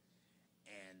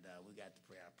 And we got to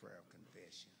pray our prayer of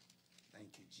confession.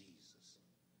 Thank you, Jesus.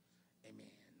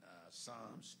 Amen.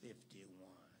 Psalms 51.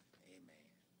 Amen.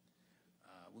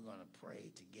 We're going to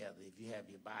pray together. If you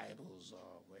have your Bibles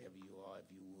or wherever you are,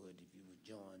 if you would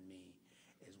join me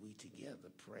as we together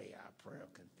pray our prayer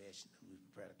of confession, and we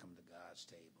prepare to come to God's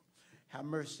table. Have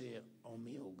mercy on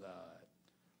me, O God,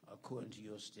 according to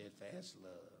your steadfast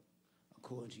love,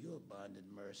 according to your abundant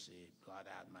mercy, blot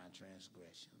out my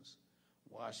transgressions.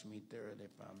 Wash me thoroughly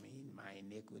from my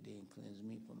iniquity and cleanse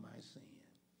me from my sin.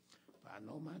 For I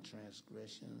know my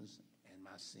transgressions and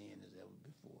my sin is ever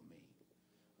before me.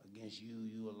 Against you,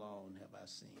 you alone have I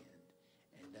sinned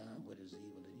and done what is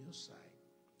evil in your sight,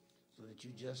 so that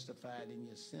you justified in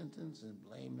your sentence and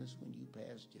blameless when you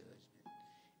pass judgment.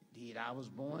 Indeed, I was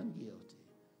born guilty,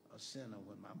 a sinner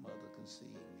when my mother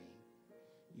conceived me.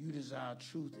 You desire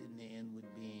truth in the inward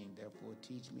being, therefore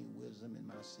teach me wisdom in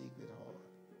my secret heart.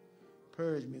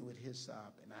 Purge me with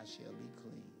hyssop, and I shall be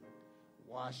clean.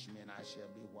 Wash me, and I shall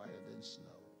be whiter than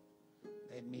snow.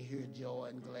 Let me hear joy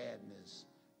and gladness.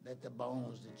 Let the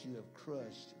bones that you have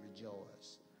crushed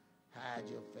rejoice. Hide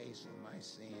your face from my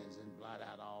sins and blot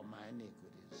out all my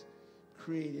iniquities.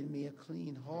 Create in me a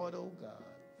clean heart, O God,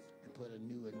 and put a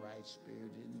new and right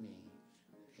spirit in me.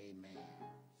 Amen.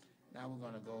 Now we're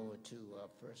going to go to 1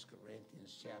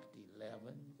 Corinthians chapter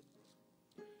 11,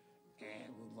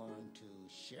 and we're going to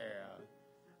share.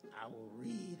 I will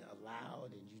read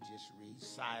aloud, and you just read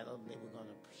silently. We're going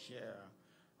to share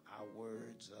our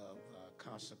words of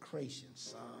consecration.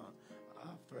 Psalm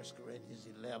 1 Corinthians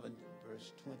 11,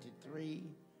 verse 23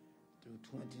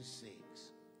 through 26.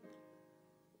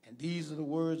 And these are the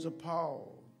words of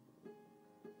Paul.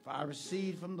 For I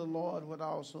received from the Lord what I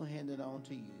also handed on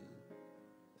to you,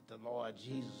 that the Lord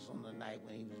Jesus, on the night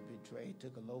when he was betrayed,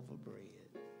 took a loaf of bread,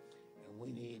 and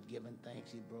when he had given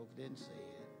thanks, he broke it and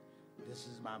said, "This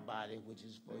is my body, which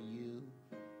is for you.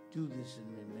 Do this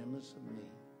in remembrance of me."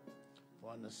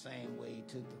 For in the same way he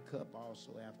took the cup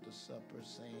also after supper,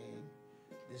 saying,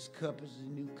 "This cup is the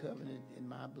new covenant in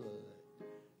my blood.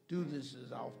 Do this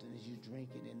as often as you drink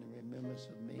it in the remembrance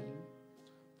of me.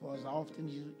 For as often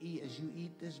as you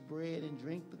eat this bread and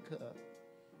drink the cup,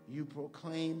 you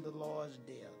proclaim the Lord's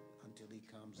death until he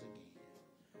comes again."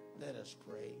 Let us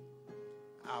pray.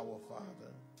 Our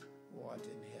Father, who art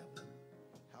in heaven,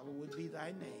 hallowed be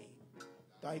thy name.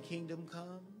 Thy kingdom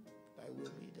come, thy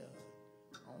will be done,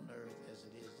 on earth as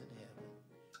it is in heaven.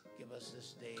 Give us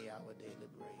this day our daily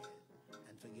bread,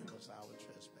 and forgive us our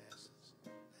trespasses,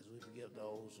 as we forgive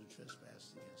those who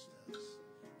trespass against us.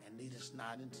 And lead us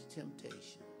not into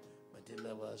temptation, but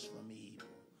deliver us from evil.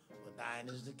 For thine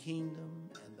is the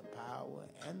kingdom, and the power,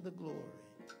 and the glory.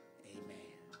 Amen.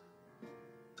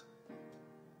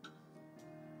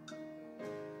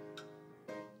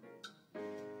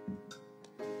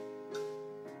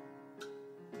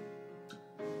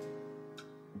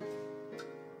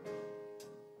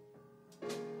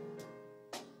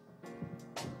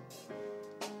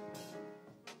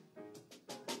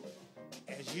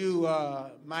 As you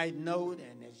might note,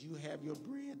 and as you have your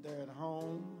bread there at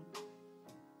home,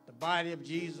 the body of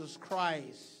Jesus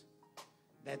Christ,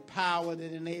 that power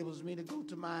that enables me to go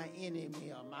to my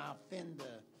enemy or my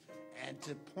offender and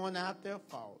to point out their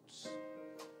faults,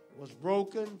 was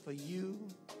broken for you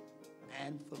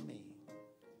and for me.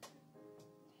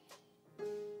 And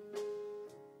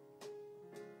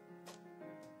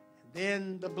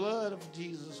then the blood of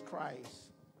Jesus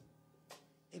Christ,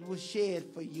 it was shed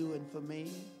for you and for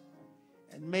me,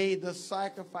 and made the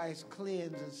sacrifice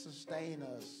cleanse and sustain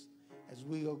us as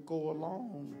we go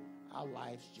along our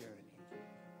life's journey.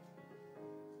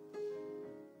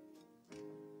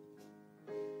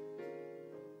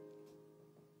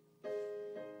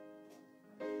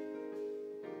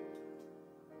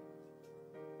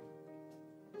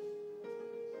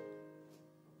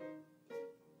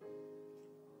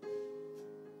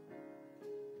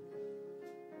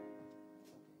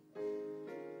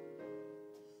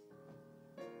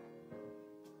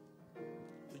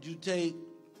 Would you take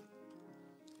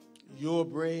your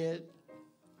bread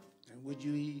and would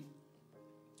you eat?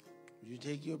 Would you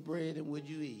take your bread and would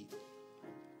you eat?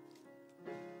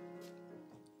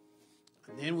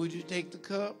 And then would you take the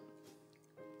cup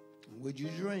and would you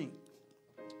drink?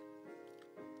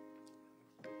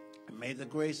 And may the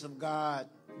grace of God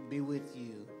be with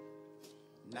you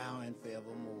now and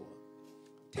forevermore.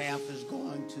 Taff is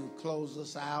going to close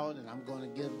us out, and I'm going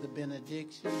to give the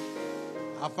benediction.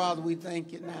 Our Father, we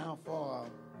thank you now for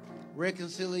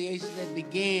reconciliation that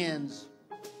begins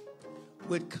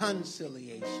with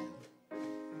conciliation.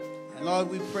 And Lord,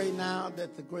 we pray now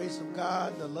that the grace of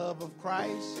God, the love of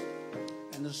Christ,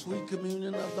 and the sweet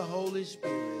communion of the Holy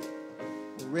Spirit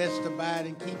will rest, abide,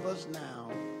 and keep us now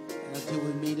and until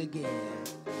we meet again.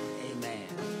 Amen.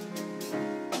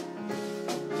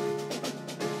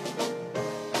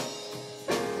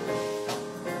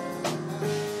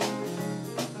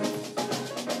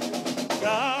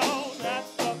 Down at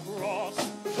the cross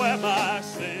where my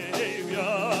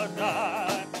Savior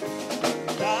died,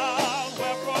 down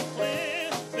where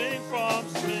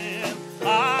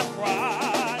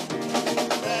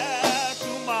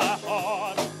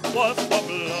was the